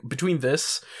 yeah, like, between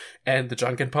this and the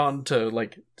Jankenpon to,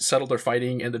 like, settle their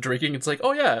fighting and the drinking, it's like,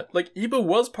 oh, yeah, like, Iba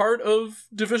was part of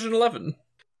Division 11.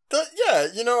 Yeah,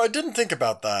 I didn't think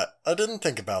about that.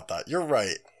 You're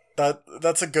right.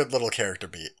 That's a good little character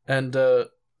beat. And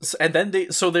then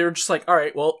they're just like, all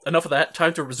right, well, enough of that.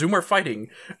 Time to resume our fighting.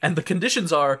 And the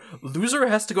conditions are, loser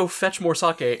has to go fetch more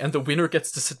sake, and the winner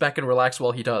gets to sit back and relax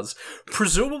while he does.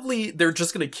 Presumably, they're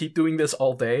just gonna keep doing this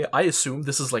all day. I assume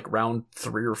this is like round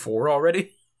 3 or 4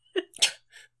 already.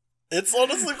 It's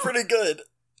honestly pretty good.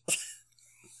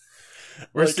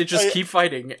 Whereas they just keep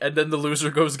fighting, and then the loser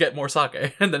goes get more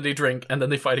sake, and then they drink, and then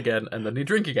they fight again, and then they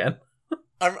drink again.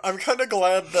 I'm kind of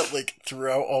glad that, like,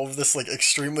 throughout all of this, like,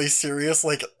 extremely serious,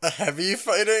 like, heavy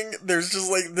fighting, there's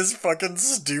just, like, this fucking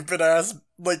stupid-ass,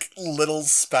 like, little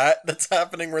spat that's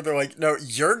happening where they're like, no,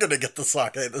 you're gonna get the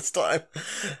sake this time.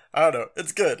 I don't know.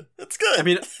 It's good. It's good. I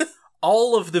mean,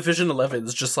 all of Division 11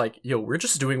 is just like, yo, we're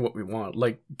just doing what we want.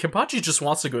 Like, Kenpachi just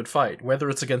wants a good fight, whether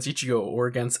it's against Ichigo or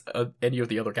against any of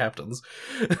the other captains.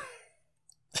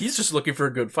 He's just looking for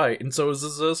a good fight, and so is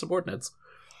his subordinates.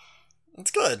 It's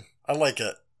good. I like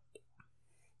it.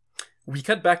 We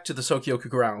cut back to the Sokyoku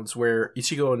grounds, where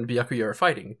Ichigo and Byakuya are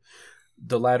fighting,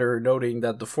 the latter noting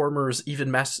that the formers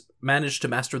even managed to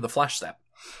master the Flash Step,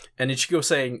 and Ichigo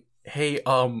saying, hey,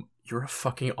 you're a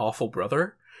fucking awful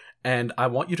brother, and I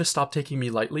want you to stop taking me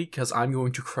lightly, because I'm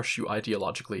going to crush you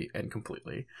ideologically and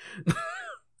completely.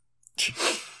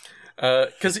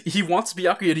 Because he wants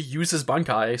Byakuya to use his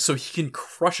Bankai so he can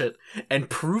crush it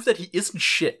and prove that he isn't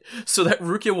shit, so that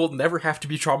Rukia will never have to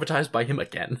be traumatized by him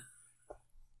again.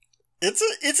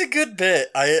 It's a good bit.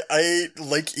 I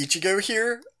like Ichigo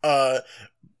here.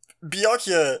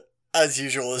 Byakuya, as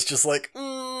usual, is just like,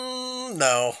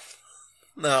 no.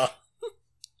 Yeah,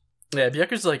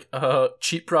 Byakuya's like,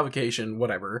 cheap provocation,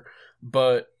 whatever.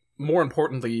 But more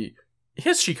importantly,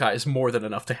 his Shikai is more than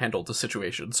enough to handle the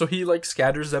situation, so he, like,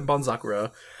 scatters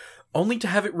Zenbon-Zakura, only to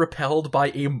have it repelled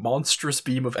by a monstrous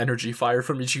beam of energy fired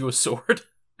from Ichigo's sword.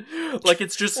 Like,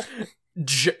 it's just...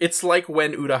 it's like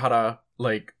when Urahara,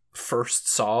 like, first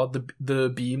saw the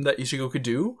beam that Ichigo could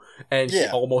do, and he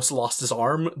almost lost his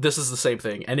arm. This is the same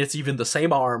thing, and it's even the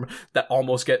same arm that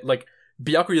almost like,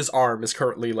 Byakuya's arm is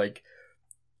currently, like,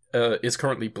 is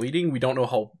currently bleeding. We don't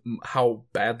know how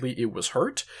badly it was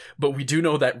hurt, but we do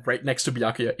know that right next to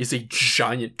Byakuya is a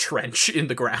giant trench in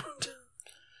the ground.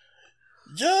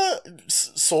 Yeah,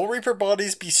 Soul Reaper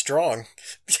bodies be strong.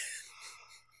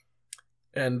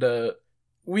 And Byakuya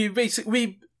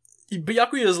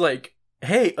is like,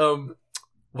 hey,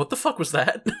 what the fuck was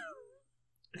that?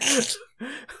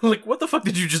 Like, what the fuck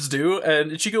did you just do?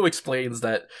 And Ichigo explains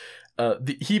that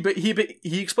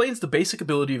he explains the basic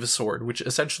ability of his sword, which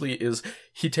essentially is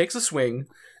he takes a swing,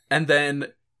 and then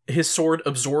his sword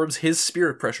absorbs his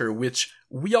spirit pressure, which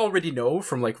we already know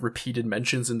from like repeated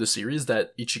mentions in the series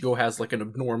that Ichigo has like an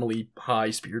abnormally high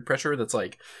spirit pressure that's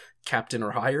like captain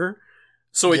or higher.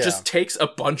 So it just takes a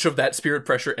bunch of that spirit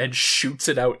pressure and shoots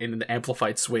it out in an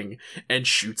amplified swing and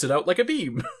shoots it out like a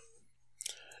beam.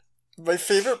 My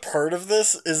favorite part of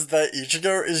this is that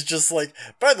Ichigo is just like,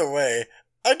 by the way,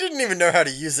 I didn't even know how to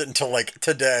use it until like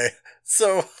today.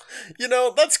 So,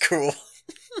 that's cool.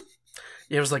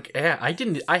 Yeah, it was like, yeah,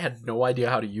 I had no idea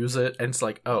how to use it, and it's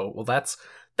like, oh, well, that's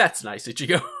nice,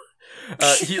 Ichigo.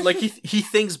 He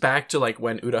thinks back to like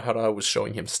when Urahara was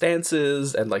showing him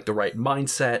stances and like the right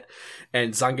mindset,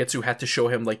 and Zangetsu had to show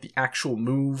him like the actual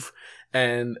move,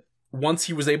 and once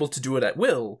he was able to do it at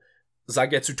will,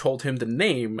 Zangetsu told him the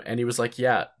name, and he was like,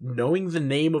 yeah, knowing the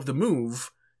name of the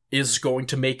move is going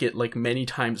to make it like many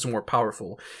times more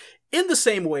powerful. In the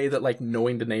same way that like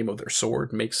knowing the name of their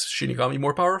sword makes Shinigami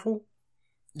more powerful.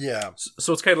 Yeah.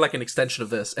 So it's kind of like an extension of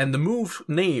this. And the move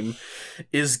name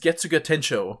is Getsuga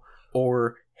Tensho,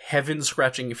 or Heaven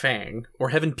Scratching Fang, or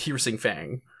Heaven Piercing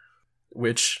Fang,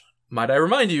 which, might I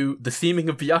remind you, the theming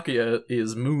of Byakuya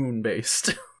is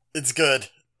moon-based. It's good.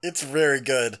 It's very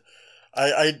good.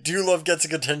 I do love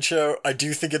Getsuga Tensho. I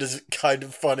do think it is kind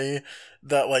of funny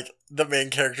that, like, the main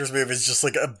character's move is just,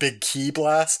 like, a big ki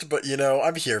blast, but,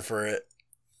 I'm here for it.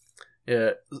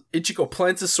 Yeah, Ichigo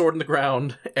plants his sword in the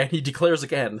ground, and he declares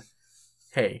again,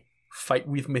 hey, fight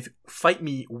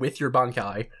me with your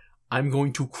Bankai. I'm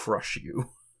going to crush you.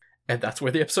 And that's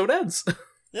where the episode ends.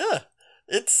 Yeah,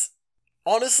 it's,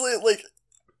 honestly, like,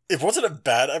 it wasn't a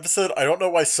bad episode. I don't know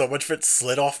why so much of it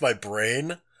slid off my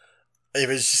brain. It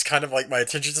was just kind of like my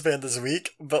attention span this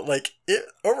week, but, like,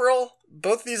 overall,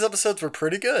 both these episodes were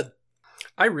pretty good.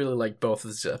 I really like both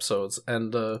of these episodes,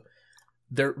 and,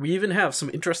 we even have some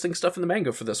interesting stuff in the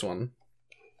manga for this one.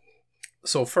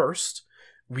 So first,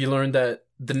 we learned that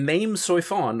the name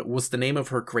Soifon was the name of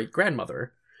her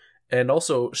great-grandmother, and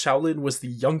also Shaolin was the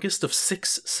youngest of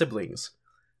 6 siblings.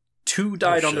 2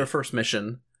 died on their first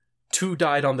mission, 2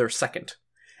 died on their second,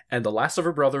 and the last of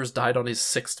her brothers died on his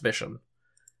 6th mission.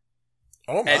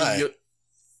 Oh my.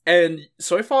 And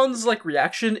Soifon's like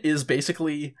reaction is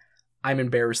basically, I'm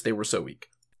embarrassed they were so weak.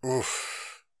 Oof.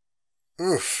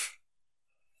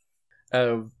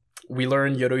 We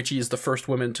learn Yoruichi is the first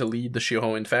woman to lead the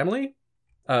Shihoin family.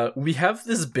 We have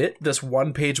this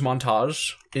one-page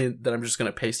montage that I'm just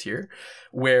going to paste here,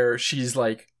 where she's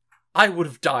like, I would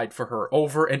have died for her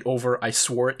over and over, I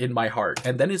swore it in my heart.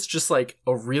 And then it's just like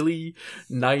a really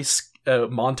nice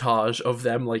montage of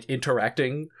them like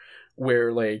interacting,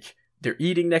 where like they're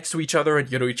eating next to each other and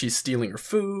Yoruichi's stealing her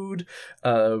food.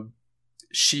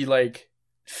 She like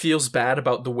feels bad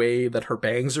about the way that her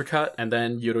bangs are cut, and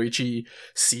then Yoruichi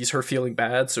sees her feeling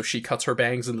bad, so she cuts her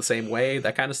bangs in the same way,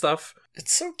 that kind of stuff.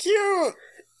 It's so cute!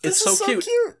 It's so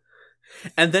cute!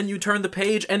 And then you turn the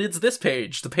page, and it's this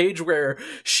page. The page where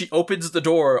she opens the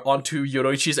door onto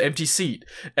Yoruichi's empty seat,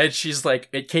 and she's like,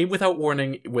 it came without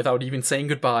warning, without even saying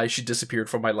goodbye, she disappeared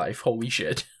from my life. Holy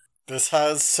shit. This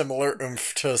has similar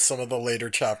oomph to some of the later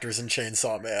chapters in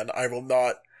Chainsaw Man. I will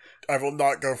not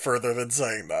go further than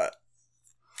saying that.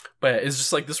 But yeah, it's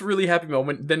just like this really happy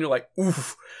moment. Then you're like,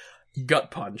 oof,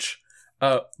 gut punch.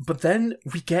 But then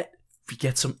we get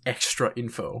some extra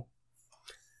info.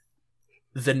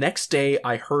 The next day,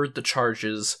 I heard the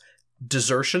charges: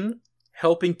 desertion,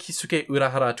 helping Kisuke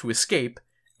Urahara to escape,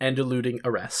 and eluding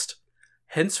arrest.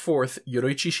 Henceforth,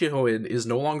 Yoruichi Shihoin is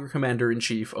no longer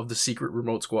commander-in-chief of the secret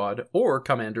remote squad or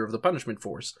commander of the punishment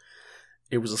force.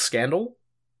 It was a scandal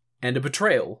and a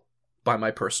betrayal by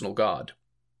my personal god.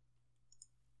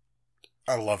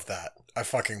 I love that. I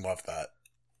fucking love that.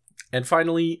 And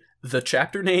finally, the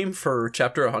chapter name for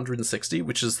chapter 160,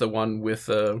 which is the one with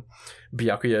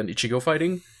Byakuya and Ichigo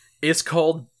fighting, is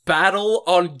called Battle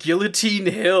on Guillotine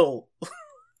Hill.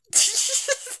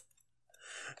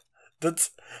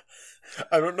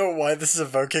 I don't know why this is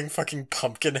evoking fucking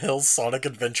Pumpkin Hill Sonic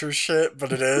Adventure shit,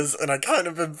 but it is, and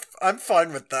I'm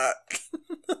fine with that.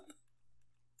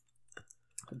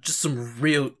 Just some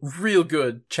real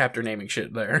good chapter naming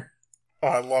shit there. Oh,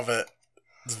 I love it.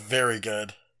 It's very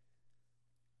good.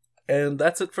 And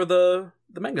that's it for the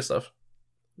manga stuff.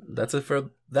 That's it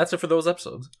for those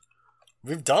episodes.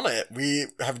 We've done it. We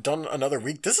have done another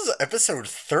week. This is episode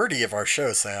 30 of our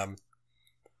show, Sam.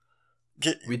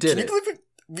 We did it. Can you believe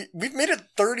we've made it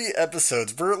 30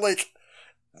 episodes.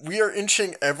 We are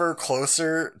inching ever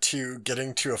closer to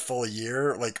getting to a full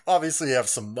year. Like, obviously you have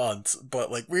some months,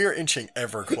 but like we are inching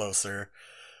ever closer.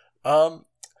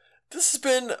 This has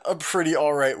been a pretty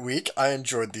alright week. I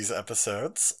enjoyed these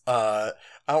episodes. I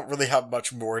don't really have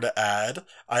much more to add.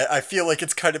 I feel like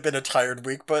it's kind of been a tired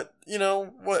week, but, you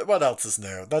know, what else is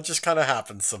new? That just kind of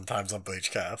happens sometimes on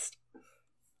Bleachcast.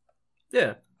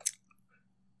 Yeah.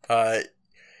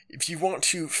 If you want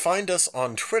to find us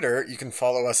on Twitter, you can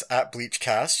follow us at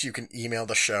Bleachcast. You can email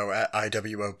the show at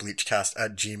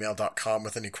iwobleachcast@gmail.com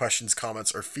with any questions,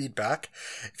 comments, or feedback.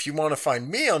 If you want to find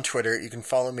me on Twitter, you can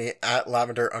follow me at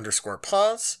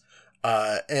lavender_pause.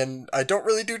 And I don't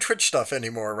really do Twitch stuff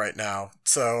anymore right now,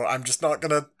 so I'm just not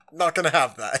gonna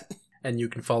have that. And you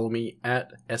can follow me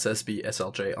at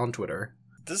SSBSLJ on Twitter.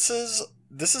 This has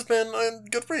been a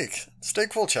good week. Stay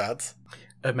cool, Chads.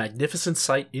 A magnificent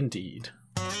sight indeed.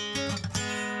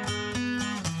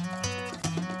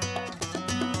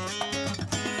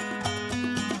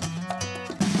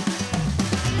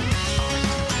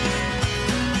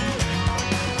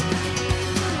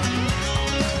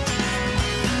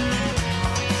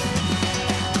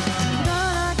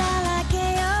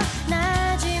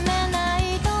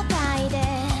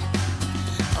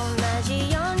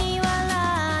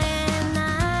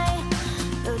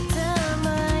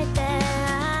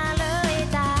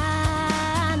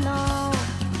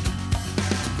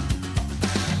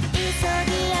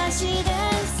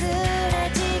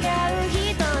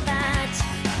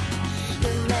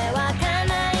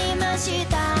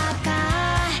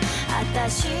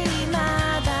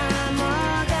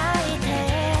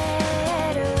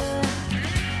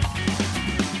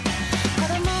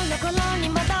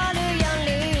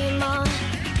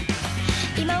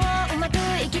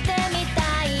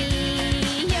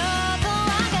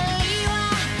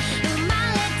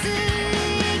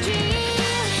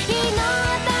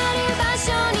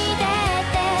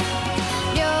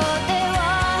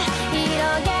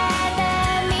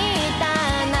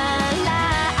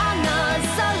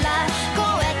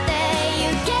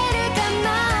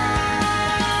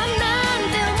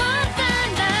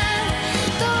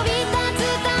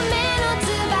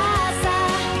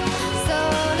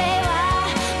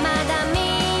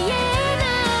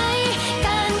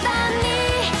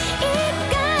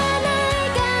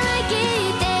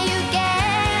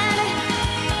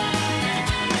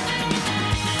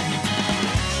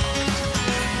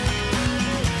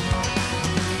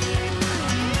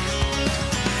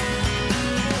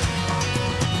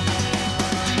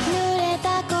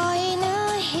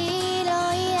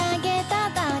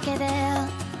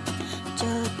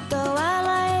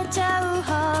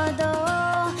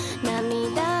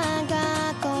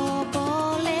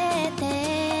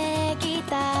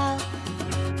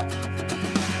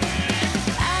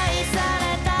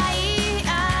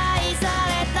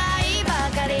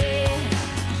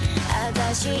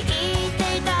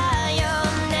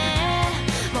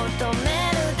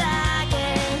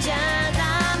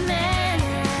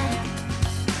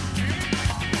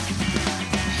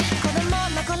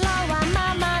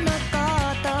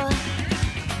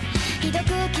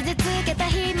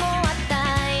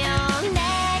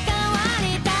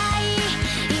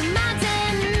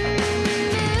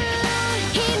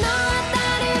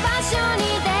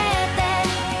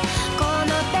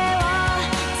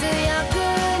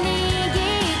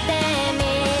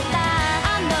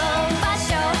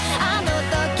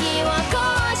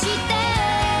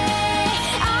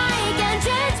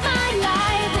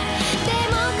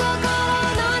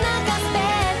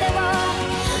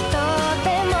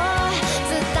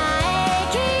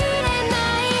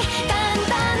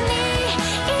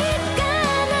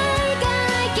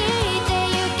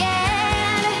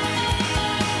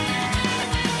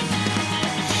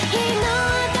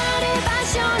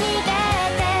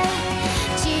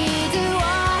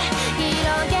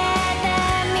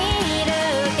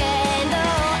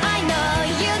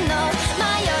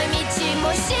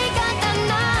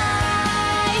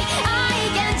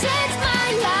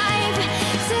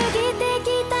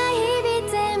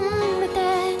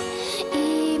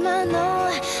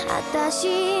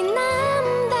私な